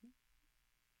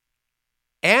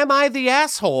 Am I the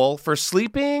asshole for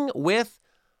sleeping with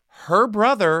her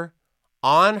brother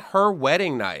on her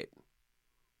wedding night?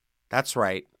 That's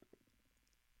right.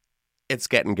 It's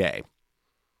getting gay.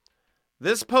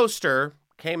 This poster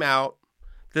came out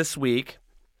this week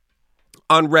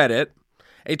on Reddit.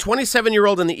 A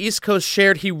 27-year-old in the East Coast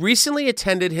shared he recently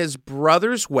attended his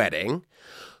brother's wedding,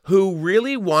 who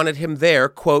really wanted him there,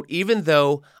 quote, even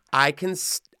though I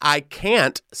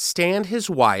can't stand his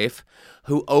wife,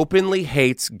 who openly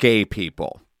hates gay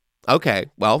people. Okay,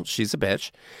 well, she's a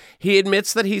bitch. He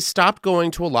admits that he stopped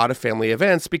going to a lot of family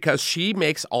events because she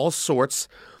makes all sorts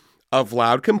of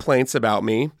loud complaints about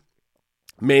me,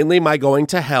 mainly my going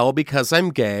to hell because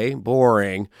I'm gay.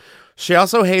 Boring. She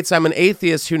also hates I'm an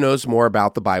atheist who knows more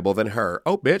about the Bible than her.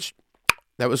 Oh, bitch.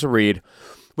 That was a read.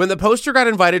 When the poster got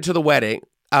invited to the wedding,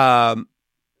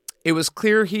 it was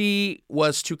clear he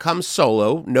was to come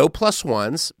solo, no plus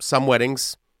ones. Some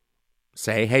weddings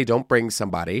say, hey, don't bring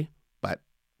somebody, but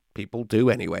people do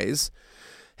anyways.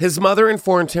 His mother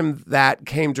informed him that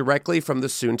came directly from the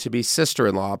soon-to-be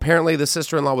sister-in-law. Apparently, the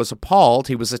sister-in-law was appalled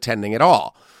he was attending at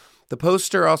all. The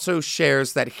poster also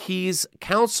shares that he's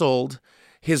counseled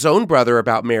his own brother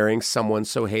about marrying someone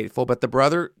so hateful, but the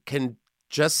brother can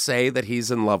just say that he's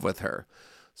in love with her.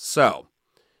 So,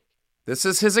 this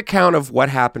is his account of what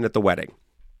happened at the wedding.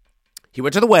 He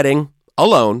went to the wedding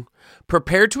alone,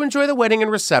 prepared to enjoy the wedding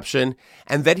and reception,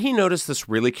 and then he noticed this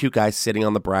really cute guy sitting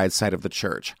on the bride's side of the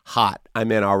church. Hot.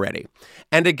 I'm in already.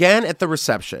 And again at the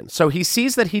reception. So he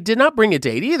sees that he did not bring a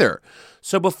date either.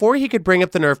 So before he could bring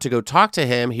up the nerve to go talk to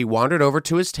him, he wandered over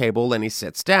to his table and he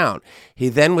sits down. He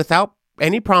then, without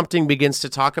any prompting, begins to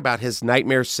talk about his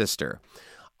nightmare sister.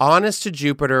 Honest to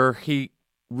Jupiter, he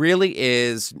really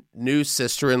is new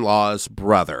sister-in-law's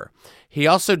brother. He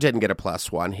also didn't get a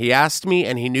plus one. He asked me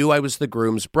and he knew I was the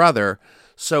groom's brother.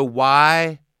 So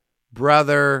why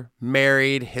brother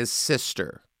married his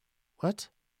sister. What?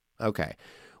 Okay.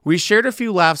 We shared a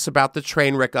few laughs about the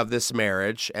train wreck of this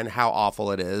marriage and how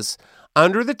awful it is.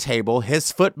 Under the table,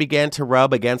 his foot began to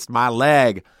rub against my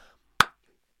leg.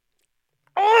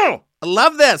 Oh, I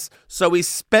love this. So we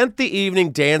spent the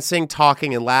evening dancing,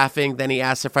 talking, and laughing. Then he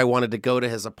asked if I wanted to go to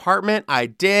his apartment. I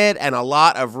did, and a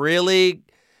lot of really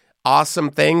awesome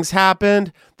things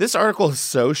happened. This article is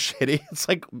so shitty. It's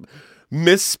like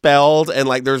misspelled and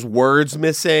like there's words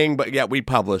missing, but yet we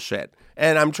publish it.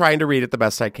 And I'm trying to read it the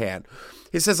best I can.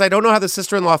 He says, I don't know how the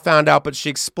sister-in-law found out, but she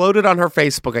exploded on her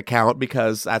Facebook account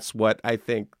because that's what I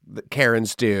think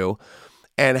Karens do,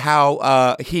 and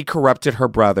how he corrupted her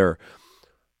brother.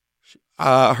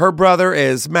 Her brother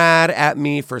is mad at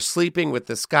me for sleeping with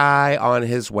this guy on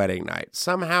his wedding night.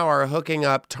 Somehow our hooking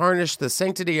up tarnished the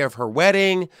sanctity of her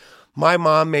wedding. My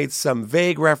mom made some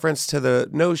vague reference to the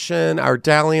notion our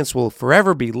dalliance will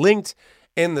forever be linked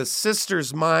in the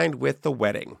sister's mind with the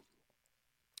wedding.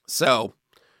 So,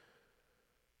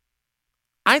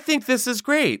 I think this is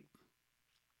great.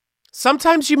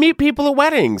 Sometimes you meet people at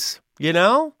weddings, you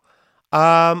know?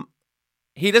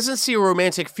 He doesn't see a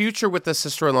romantic future with the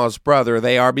sister-in-law's brother.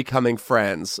 They are becoming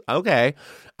friends. Okay.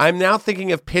 I'm now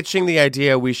thinking of pitching the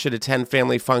idea we should attend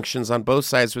family functions on both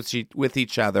sides with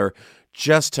each other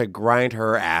just to grind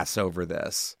her ass over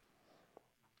this.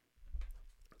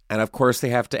 And of course, they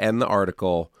have to end the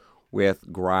article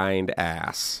with grind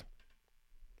ass.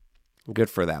 Good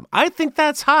for them. I think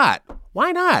that's hot.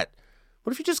 Why not?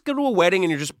 What if you just go to a wedding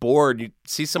and you're just bored? You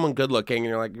see someone good looking and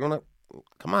you're like, you want to,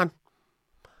 come on.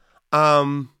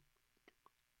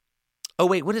 Oh,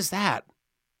 wait, what is that?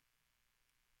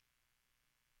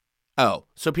 Oh,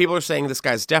 so people are saying this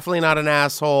guy's definitely not an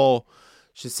asshole.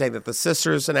 She's saying that the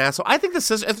sister's an asshole. I think the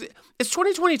sister, if it's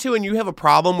 2022 and you have a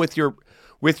problem with your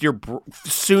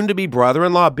soon-to-be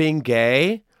brother-in-law being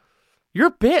gay, you're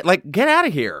a bit, like, get out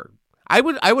of here. I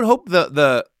would hope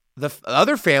the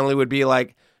other family would be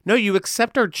like, no, you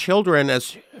accept our children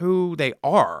as who they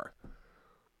are.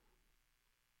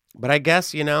 But I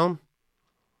guess, you know,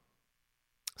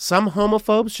 some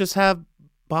homophobes just have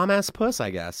bomb-ass puss,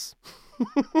 I guess.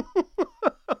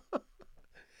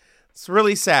 It's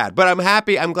really sad. But I'm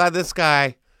happy. I'm glad this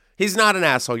guy, he's not an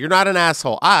asshole. You're not an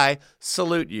asshole. I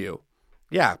salute you.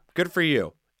 Yeah, good for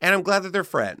you. And I'm glad that they're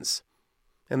friends.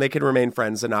 And they can remain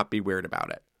friends and not be weird about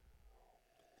it.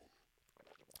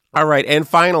 All right, and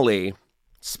finally,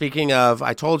 speaking of,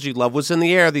 I told you love was in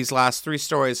the air, these last three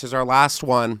stories. Here's our last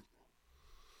one.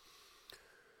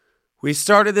 We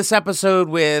started this episode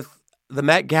with the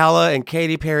Met Gala and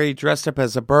Katy Perry dressed up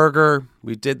as a burger.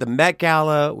 We did the Met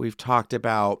Gala. We've talked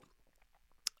about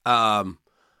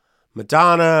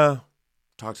Madonna,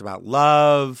 talked about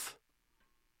love.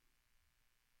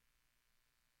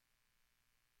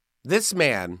 This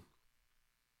man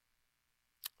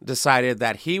decided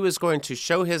that he was going to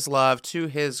show his love to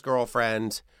his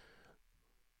girlfriend.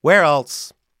 Where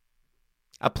else?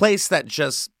 A place that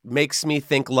just makes me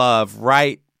think love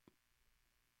right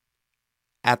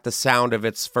at the sound of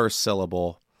its first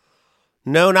syllable.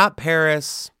 No, not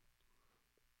Paris.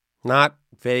 Not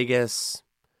Vegas.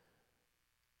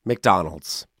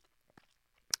 McDonald's.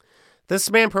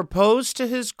 This man proposed to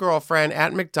his girlfriend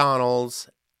at McDonald's,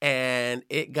 and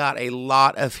it got a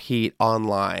lot of heat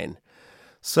online.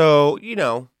 So, you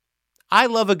know, I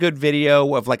love a good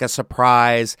video of like a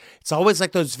surprise. It's always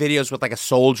like those videos with like a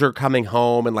soldier coming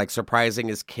home and like surprising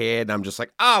his kid. And I'm just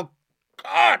like, oh,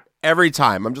 God. Every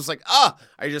time. I'm just like,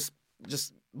 I just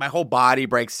my whole body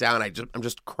breaks down. I'm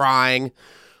just crying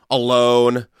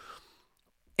alone.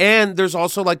 And there's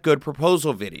also like good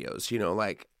proposal videos, you know,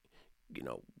 like, you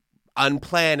know,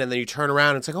 unplanned. And then you turn around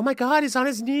and it's like, oh my God, he's on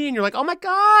his knee. And you're like, oh my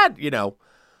God, you know.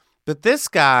 But this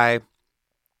guy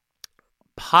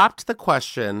popped the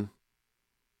question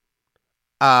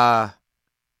at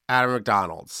a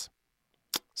McDonald's.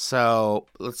 So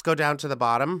let's go down to the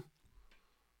bottom.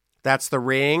 That's the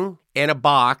ring in a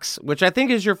box, which I think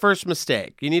is your first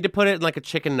mistake. You need to put it in like a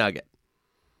chicken nugget.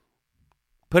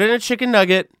 Put it in a chicken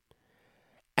nugget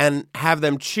and have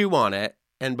them chew on it.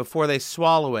 And before they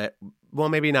swallow it, well,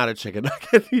 maybe not a chicken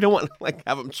nugget. You don't want to like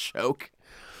have them choke.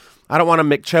 I don't want them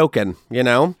McChoking, you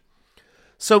know?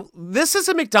 So this is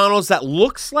a McDonald's that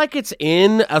looks like it's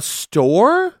in a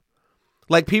store.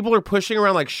 Like people are pushing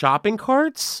around like shopping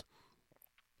carts.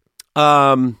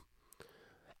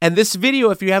 And this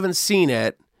video, if you haven't seen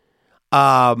it,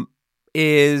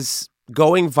 is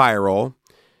going viral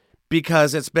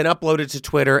because it's been uploaded to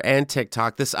Twitter and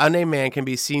TikTok. This unnamed man can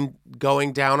be seen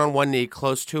going down on one knee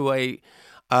close to a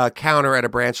counter at a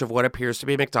branch of what appears to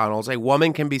be McDonald's. A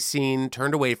woman can be seen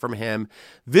turned away from him,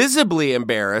 visibly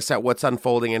embarrassed at what's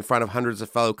unfolding in front of hundreds of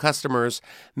fellow customers,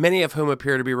 many of whom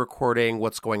appear to be recording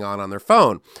what's going on their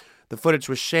phone. The footage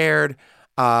was shared.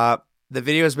 The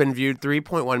video has been viewed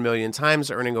 3.1 million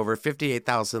times, earning over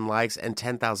 58,000 likes and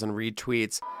 10,000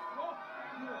 retweets.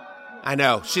 I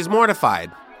know, she's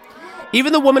mortified.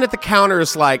 Even the woman at the counter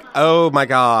is like, oh my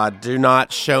God, do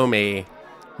not show me.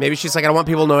 Maybe she's like, I don't want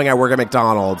people knowing I work at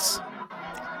McDonald's.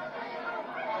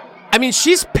 I mean,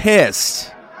 she's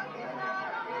pissed.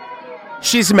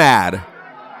 She's mad.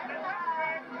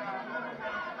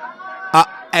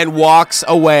 And walks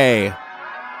away.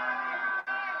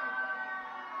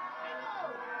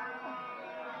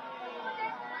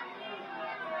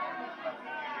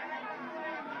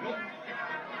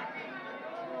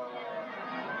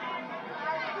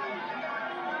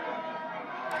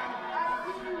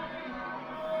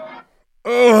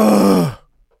 Ugh.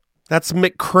 That's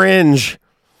McCringe.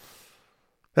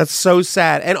 That's so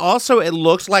sad. And also, it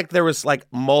looks like there was like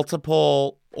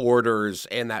multiple orders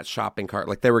in that shopping cart.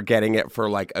 Like they were getting it for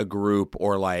like a group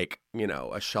or like, you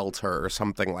know, a shelter or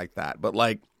something like that. But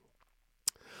like,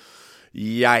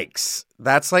 yikes.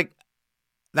 That's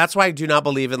why I do not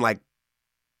believe in like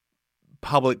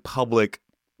public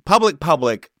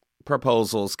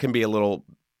proposals can be a little,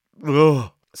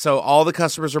 ugh. So all the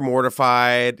customers are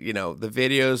mortified. You know, the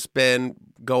video's been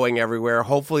going everywhere.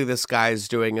 Hopefully this guy's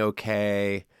doing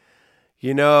okay.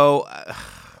 You know,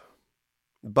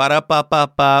 but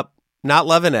up. Not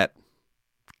loving it.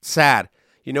 Sad.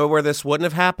 You know where this wouldn't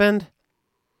have happened?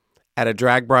 At a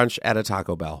drag brunch at a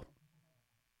Taco Bell.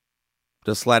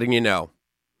 Just letting you know.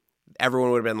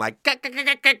 Everyone would have been like,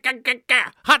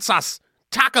 hot sauce,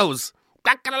 tacos,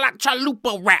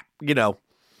 chalupa wrap, you know.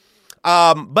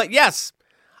 But yes.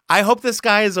 I hope this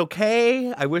guy is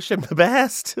okay. I wish him the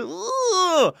best.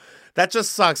 Ooh, that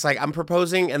just sucks. Like, I'm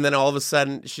proposing, and then all of a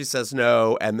sudden she says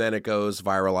no, and then it goes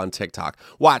viral on TikTok.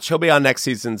 Watch, he'll be on next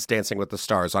season's Dancing with the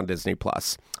Stars on Disney+.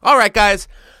 All right, guys,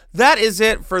 that is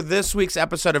it for this week's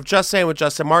episode of Just Saying with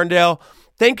Justin Martindale.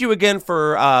 Thank you again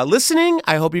for listening.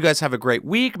 I hope you guys have a great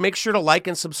week. Make sure to like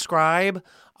and subscribe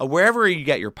wherever you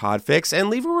get your pod fix, and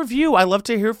leave a review. I love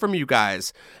to hear from you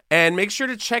guys. And make sure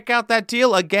to check out that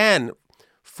deal again.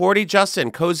 40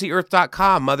 Justin,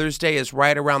 CozyEarth.com. Mother's Day is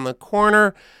right around the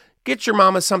corner. Get your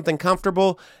mama something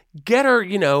comfortable. Get her,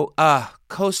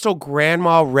 coastal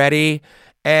grandma ready.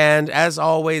 And as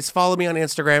always, follow me on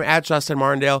Instagram at Justin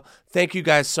Martindale. Thank you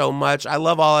guys so much. I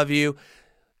love all of you.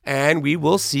 And we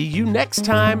will see you next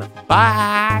time.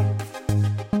 Bye.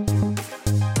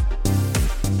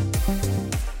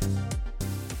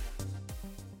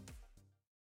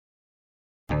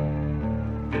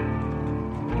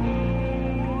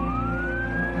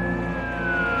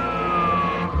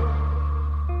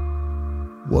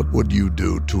 What would you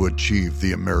do to achieve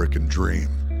the American dream?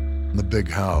 The big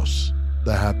house,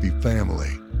 the happy family,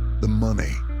 the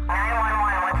money.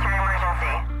 911, what's your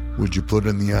emergency? Would you put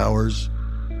in the hours?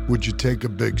 Would you take a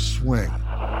big swing?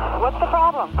 What's the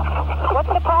problem? What's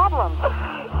the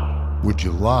problem? Would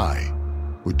you lie?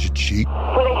 Would you cheat?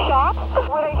 Were they shot?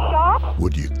 Were they shot?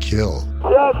 Would you kill?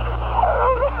 Yes.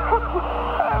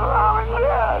 My mom is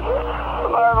dead.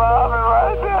 My mom is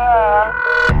right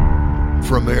there.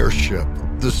 From Airship,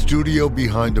 the studio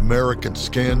behind American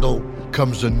Scandal,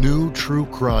 comes a new true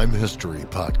crime history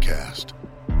podcast.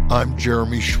 I'm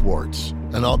Jeremy Schwartz,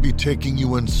 and I'll be taking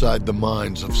you inside the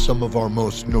minds of some of our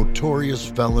most notorious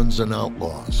felons and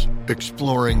outlaws,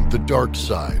 exploring the dark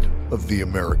side of the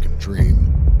American dream.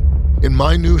 In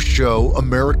my new show,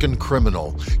 American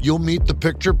Criminal, you'll meet the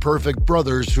picture-perfect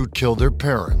brothers who'd kill their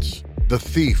parents, the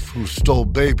thief who stole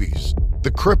babies,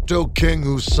 the crypto king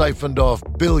who siphoned off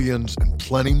billions, and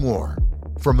plenty more.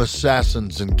 From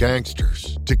assassins and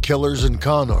gangsters to killers and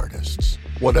con artists.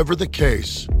 Whatever the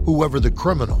case, whoever the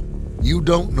criminal, you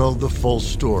don't know the full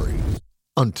story.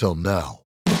 Until now.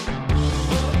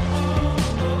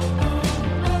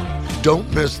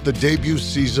 Don't miss the debut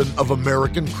season of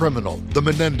American Criminal, The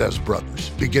Menendez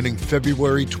Brothers, beginning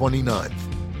February 29th.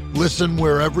 Listen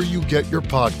wherever you get your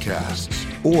podcasts,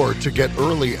 or to get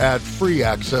early ad-free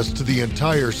access to the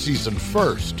entire season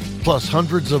first, plus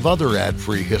hundreds of other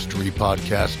ad-free history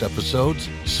podcast episodes,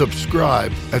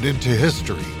 subscribe at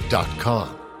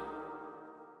IntoHistory.com.